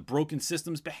on the broken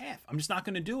system's behalf. I'm just not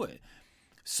going to do it.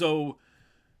 So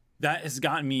that has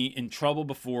gotten me in trouble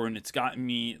before, and it's gotten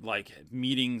me like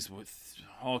meetings with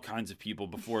all kinds of people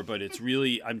before, but it's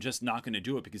really, I'm just not going to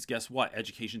do it, because guess what?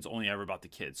 Education's only ever about the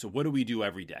kids. So what do we do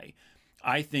every day?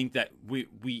 I think that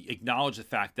we acknowledge the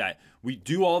fact that we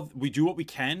do what we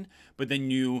can, but then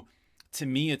to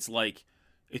me, it's like,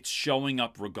 it's showing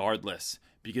up regardless,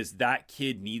 because that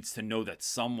kid needs to know that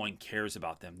someone cares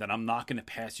about them, that I'm not going to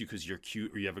pass you because you're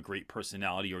cute or you have a great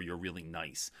personality or you're really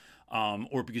nice,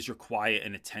 or because you're quiet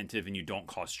and attentive and you don't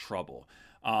cause trouble.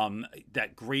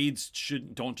 That grades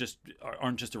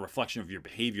aren't just a reflection of your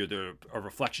behavior, they're a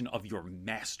reflection of your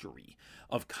mastery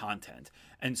of content.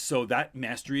 And so that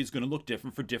mastery is going to look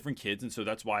different for different kids, and so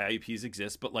that's why IEPs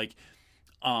exist. But like,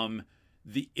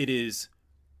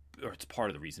 it's part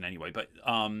of the reason anyway, but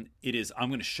I'm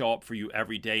going to show up for you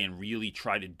every day and really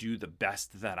try to do the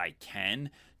best that I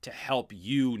can to help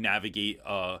you navigate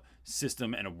a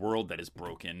system and a world that is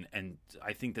broken. And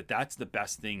I think that that's the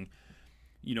best thing,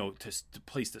 to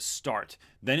place to start.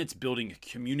 Then it's building a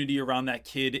community around that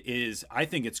kid. I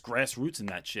think it's grassroots in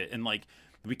that shit. And like,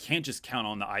 we can't just count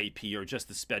on the IEP or just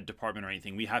the SPED department or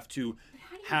anything. We have to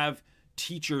have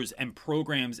teachers and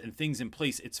programs and things in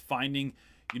place. It's finding,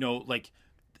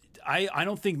 I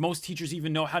don't think most teachers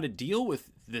even know how to deal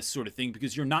with this sort of thing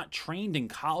because you're not trained in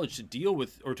college to deal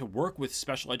with or to work with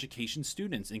special education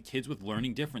students and kids with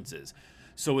learning differences.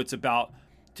 So it's about,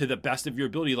 to the best of your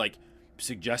ability, like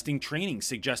suggesting training,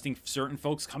 suggesting certain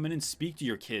folks come in and speak to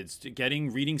your kids, to getting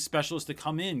reading specialists to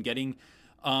come in, getting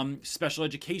special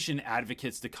education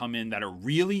advocates to come in that are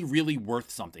really, really worth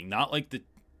something. Not like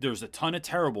there's a ton of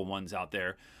terrible ones out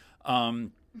there.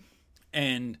 But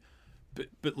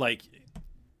like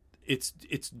it's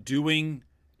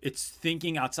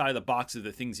thinking outside of the box of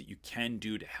the things that you can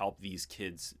do to help these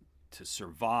kids to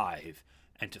survive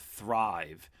and to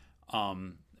thrive.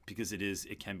 Because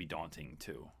it can be daunting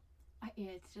too.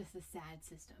 It's just a sad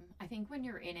system. I think when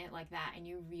you're in it like that and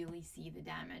you really see the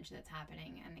damage that's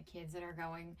happening and the kids that are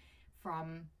going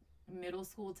from middle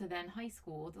school to then high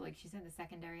school to, like she said, the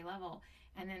secondary level,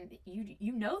 and then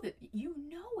you know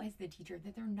as the teacher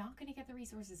that they're not going to get the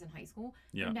resources in high school.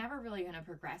 Yeah. They're never really going to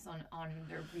progress on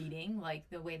their reading like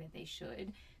the way that they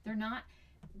should.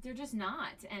 They're just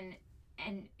not.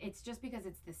 And it's just because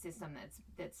it's the system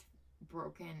that's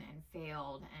broken and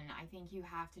failed, and I think you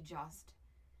have to just,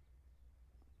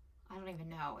 I don't even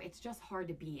know, it's just hard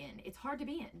to be in. It's hard to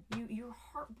be in. Your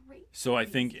heart breaks. So I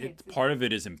think part of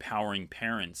it is empowering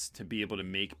parents to be able to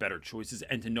make better choices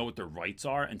and to know what their rights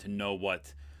are and to know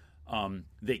what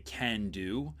they can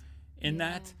do in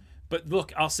that. But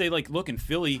look, I'll say, like, look, in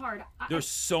Philly, there's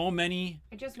so many.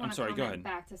 I just want to comment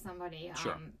back to somebody.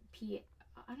 Sure.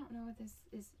 I don't know what this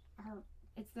is.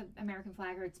 It's the American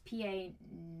flag, or it's P.A.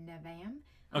 Nevam.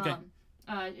 Okay.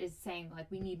 Is saying, like,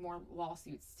 we need more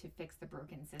lawsuits to fix the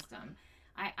broken system.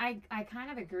 I kind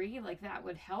of agree, like, that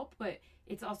would help, but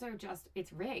it's also just,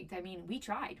 it's rigged. I mean, we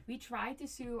tried to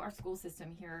sue our school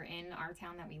system here in our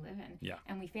town that we live in. Yeah.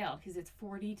 And we failed because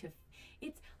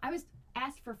I was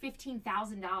asked for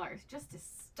 $15,000 just to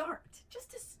start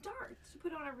to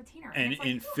put on a retainer. And like,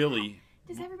 in Philly,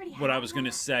 does everybody have what I was going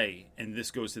to say, and this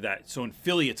goes to that. So in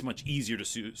Philly, it's much easier to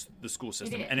sue the school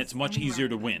system, and it's much easier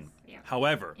to win. Yeah.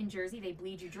 However, in Jersey, they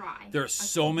bleed you dry. There are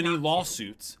so many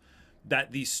lawsuits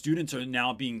that these students are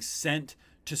now being sent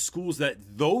to schools that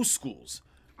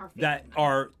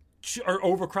are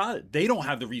overcrowded. They don't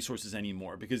have the resources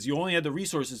anymore because you only had the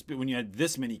resources when you had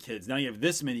this many kids. Now you have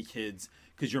this many kids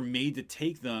because you're made to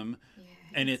take them. Yeah.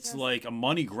 And it's like a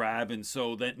money grab, and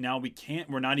so that now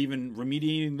we're not even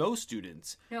remediating those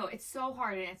students. No, it's so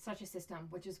hard, and it's such a system,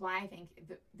 which is why I think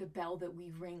the bell that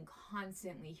we ring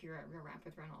constantly here at Real Rap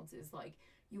with Reynolds is like,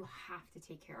 you have to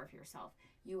take care of yourself.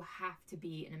 You have to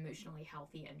be an emotionally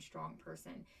healthy and strong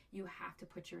person. You have to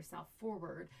put yourself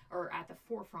forward or at the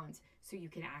forefront so you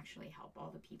can actually help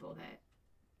all the people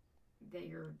that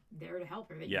you're there to help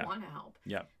or that you want to help.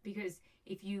 Yeah. Because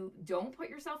if you don't put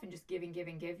yourself and just give and give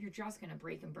and give, you're just going to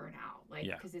break and burn out.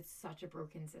 Because it's such a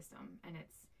broken system, and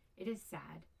it is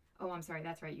sad. Oh, I'm sorry.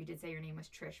 That's right. You did say your name was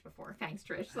Trish before. Thanks,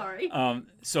 Trish. Sorry.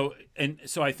 So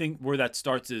I think where that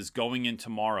starts is going in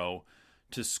tomorrow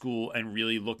to school and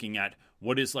really looking at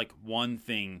what is like one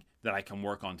thing that I can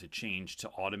work on to change, to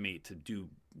automate, to do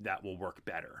that will work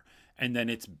better. And then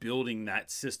it's building that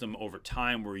system over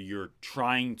time where you're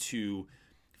trying to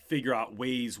figure out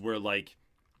ways where, like,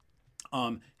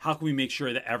 how can we make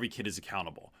sure that every kid is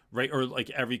accountable, right? Or like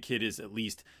every kid is at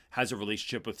least has a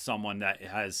relationship with someone that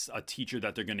has a teacher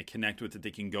that they're going to connect with, that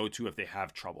they can go to if they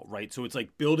have trouble, right? So it's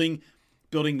like building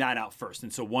that out first.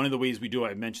 And so one of the ways we do,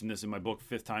 I mentioned this in my book,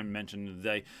 fifth time mentioned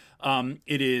today,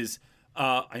 it is,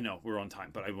 I know we're on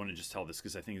time, but I want to just tell this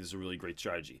because I think this is a really great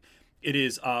strategy. It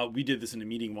is, we did this in a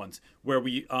meeting once where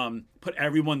we put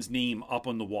everyone's name up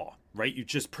on the wall, right? You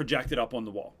just project it up on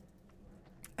the wall.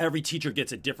 Every teacher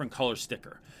gets a different color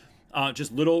sticker.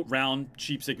 Just little round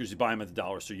cheap stickers, you buy them at the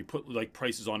dollar store. You put like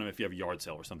prices on them if you have a yard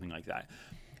sale or something like that.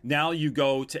 Now you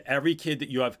go to every kid that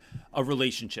you have a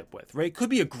relationship with, right? Could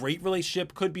be a great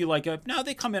relationship. Could be like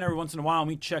they come in every once in a while and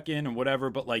we check in and whatever,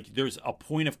 but like there's a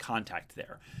point of contact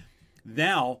there.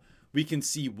 Now we can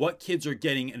see what kids are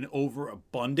getting an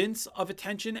overabundance of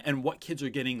attention and what kids are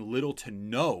getting little to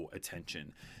no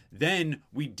attention. Then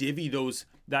we divvy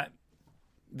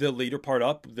the later part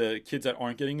up, the kids that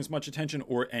aren't getting as much attention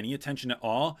or any attention at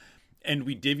all, and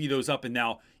we divvy those up. And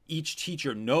now each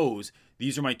teacher knows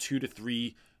these are my 2 to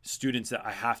 3 students that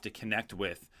I have to connect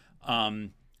with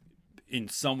in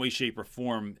some way, shape, or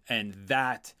form. And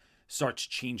that starts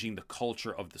changing the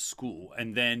culture of the school.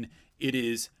 And then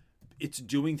it's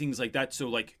doing things like that. So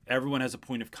like everyone has a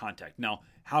point of contact. Now,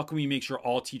 how can we make sure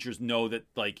all teachers know that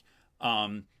like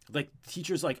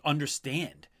teachers like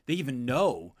understand They even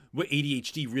know what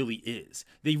ADHD really is.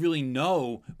 They really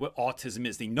know what autism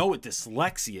is. They know what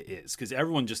dyslexia is, because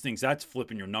everyone just thinks that's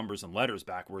flipping your numbers and letters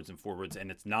backwards and forwards, and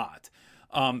it's not.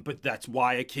 But that's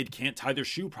why a kid can't tie their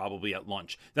shoe probably at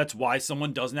lunch. That's why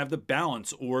someone doesn't have the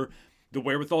balance or the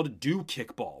wherewithal to do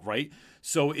kickball, right?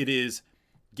 So it is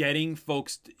getting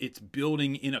folks, it's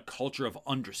building in a culture of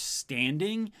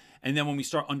understanding. And then when we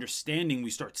start understanding, we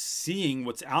start seeing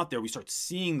what's out there. We start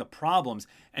seeing the problems.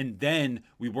 And then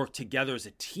we work together as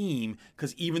a team.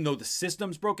 Because even though the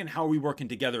system's broken, how are we working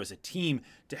together as a team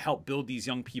to help build these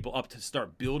young people up to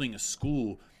start building a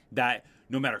school that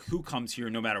no matter who comes here,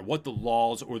 no matter what the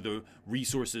laws or the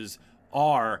resources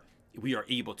are, we are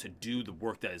able to do the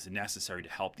work that is necessary to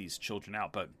help these children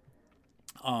out. But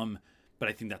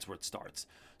I think that's where it starts.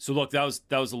 So look, that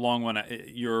was a long one.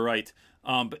 You're right.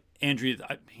 But Andrea,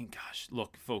 I mean, gosh,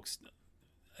 look, folks,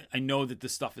 I know that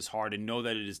this stuff is hard. I know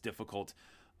that it is difficult.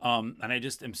 And I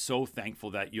just am so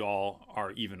thankful that y'all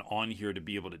are even on here to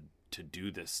be able to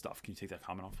do this stuff. Can you take that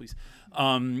comment off, please?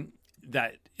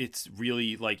 That it's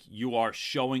really like you are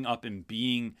showing up and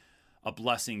being a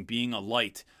blessing, being a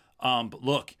light. But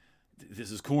look,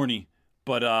 this is corny,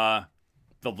 but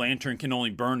the lantern can only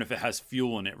burn if it has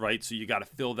fuel in it, right? So you got to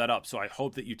fill that up. So I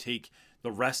hope that you take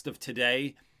the rest of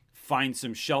today, find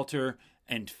some shelter,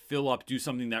 and fill up, do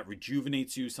something that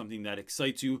rejuvenates you, something that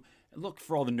excites you. And look,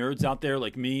 for all the nerds out there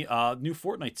like me, new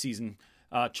Fortnite season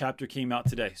chapter came out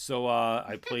today. So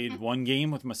I played one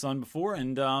game with my son before,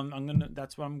 and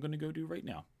that's what I'm gonna go do right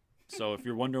now. So if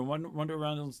you're wondering what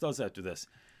Reynolds does after this,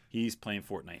 he's playing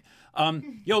Fortnite.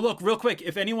 Yo, look, real quick,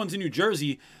 if anyone's in New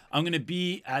Jersey, I'm gonna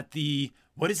be at the,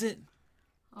 what is it?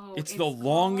 Oh, it's the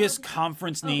longest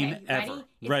conference name ever.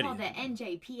 It's called the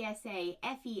NJPSA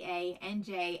FEA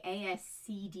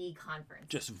NJASCD conference.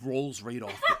 Just rolls right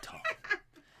off the tongue.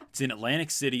 It's in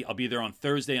Atlantic City. I'll be there on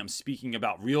Thursday. I'm speaking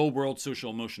about real-world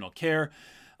social-emotional care.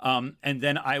 And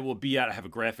then I will be I have a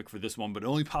graphic for this one, but it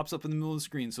only pops up in the middle of the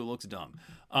screen, so it looks dumb.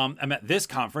 I'm at this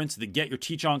conference, the Get Your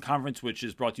Teach On conference, which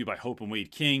is brought to you by Hope and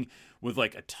Wade King, with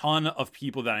like a ton of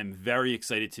people that I'm very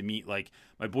excited to meet. Like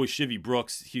my boy Shivy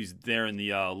Brooks, he's there in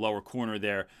the lower corner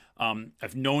there.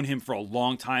 I've known him for a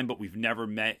long time, but we've never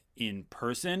met in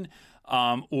person.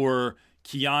 Or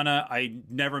Kiana, I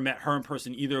never met her in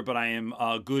person either, but I am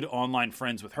good online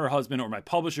friends with her husband. Or my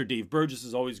publisher, Dave Burgess,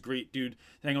 is always great dude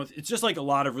to hang out with. It's just like a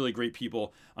lot of really great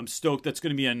people. I'm stoked. That's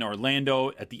going to be in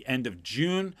Orlando at the end of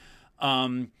June.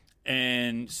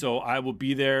 And so I will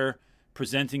be there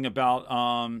presenting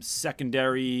about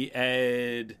secondary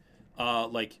ed,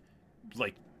 like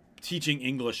teaching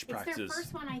English practices. It's their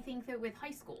first one, I think, that with high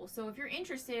school. So if you're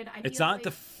interested, it's not the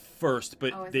first,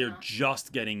 but they're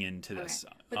just getting into this.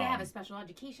 But they have a special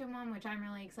education one, which I'm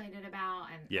really excited about,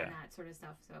 and that sort of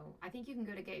stuff. So I think you can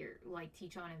go to get your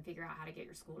teach on and figure out how to get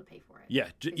your school to pay for it. Yeah.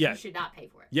 You should not pay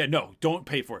for it. Yeah, no, don't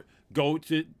pay for it. Go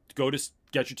to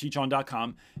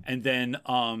getyourteachon.com and then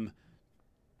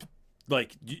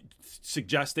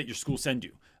suggest that your school send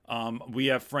you. We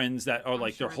have friends that are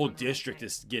their whole district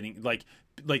is getting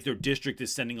like their district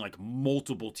is sending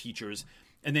multiple teachers.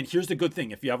 And then here's the good thing.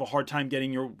 If you have a hard time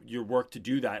getting your work to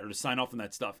do that or to sign off on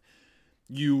that stuff,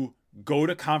 you go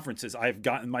to conferences. I've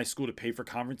gotten my school to pay for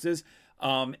conferences.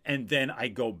 And then I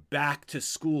go back to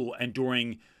school, and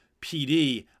during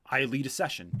PD, I lead a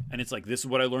session. And it's like, this is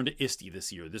what I learned at ISTE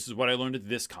this year. This is what I learned at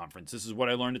this conference. This is what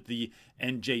I learned at the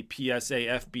NJPSA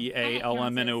FBA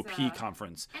LMNOP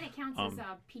conference. And it counts as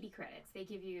PD credits. They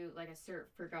give you a cert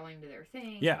for going to their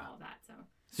thing and all that. So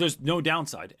there's no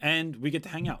downside, and we get to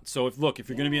hang out. So if you're going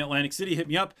to be in Atlantic City, hit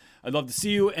me up. I'd love to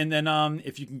see you. And then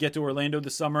if you can get to Orlando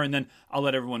this summer, and then I'll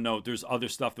let everyone know there's other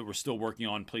stuff that we're still working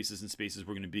on, places and spaces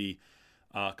we're going to be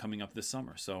coming up this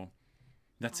summer. So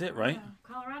that's it, right?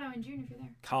 Colorado in June if you're there.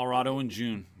 Colorado in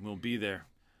June. We'll be there.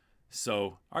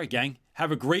 So, all right, gang.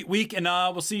 Have a great week, and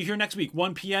we'll see you here next week,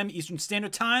 1 p.m. Eastern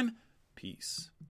Standard Time. Peace.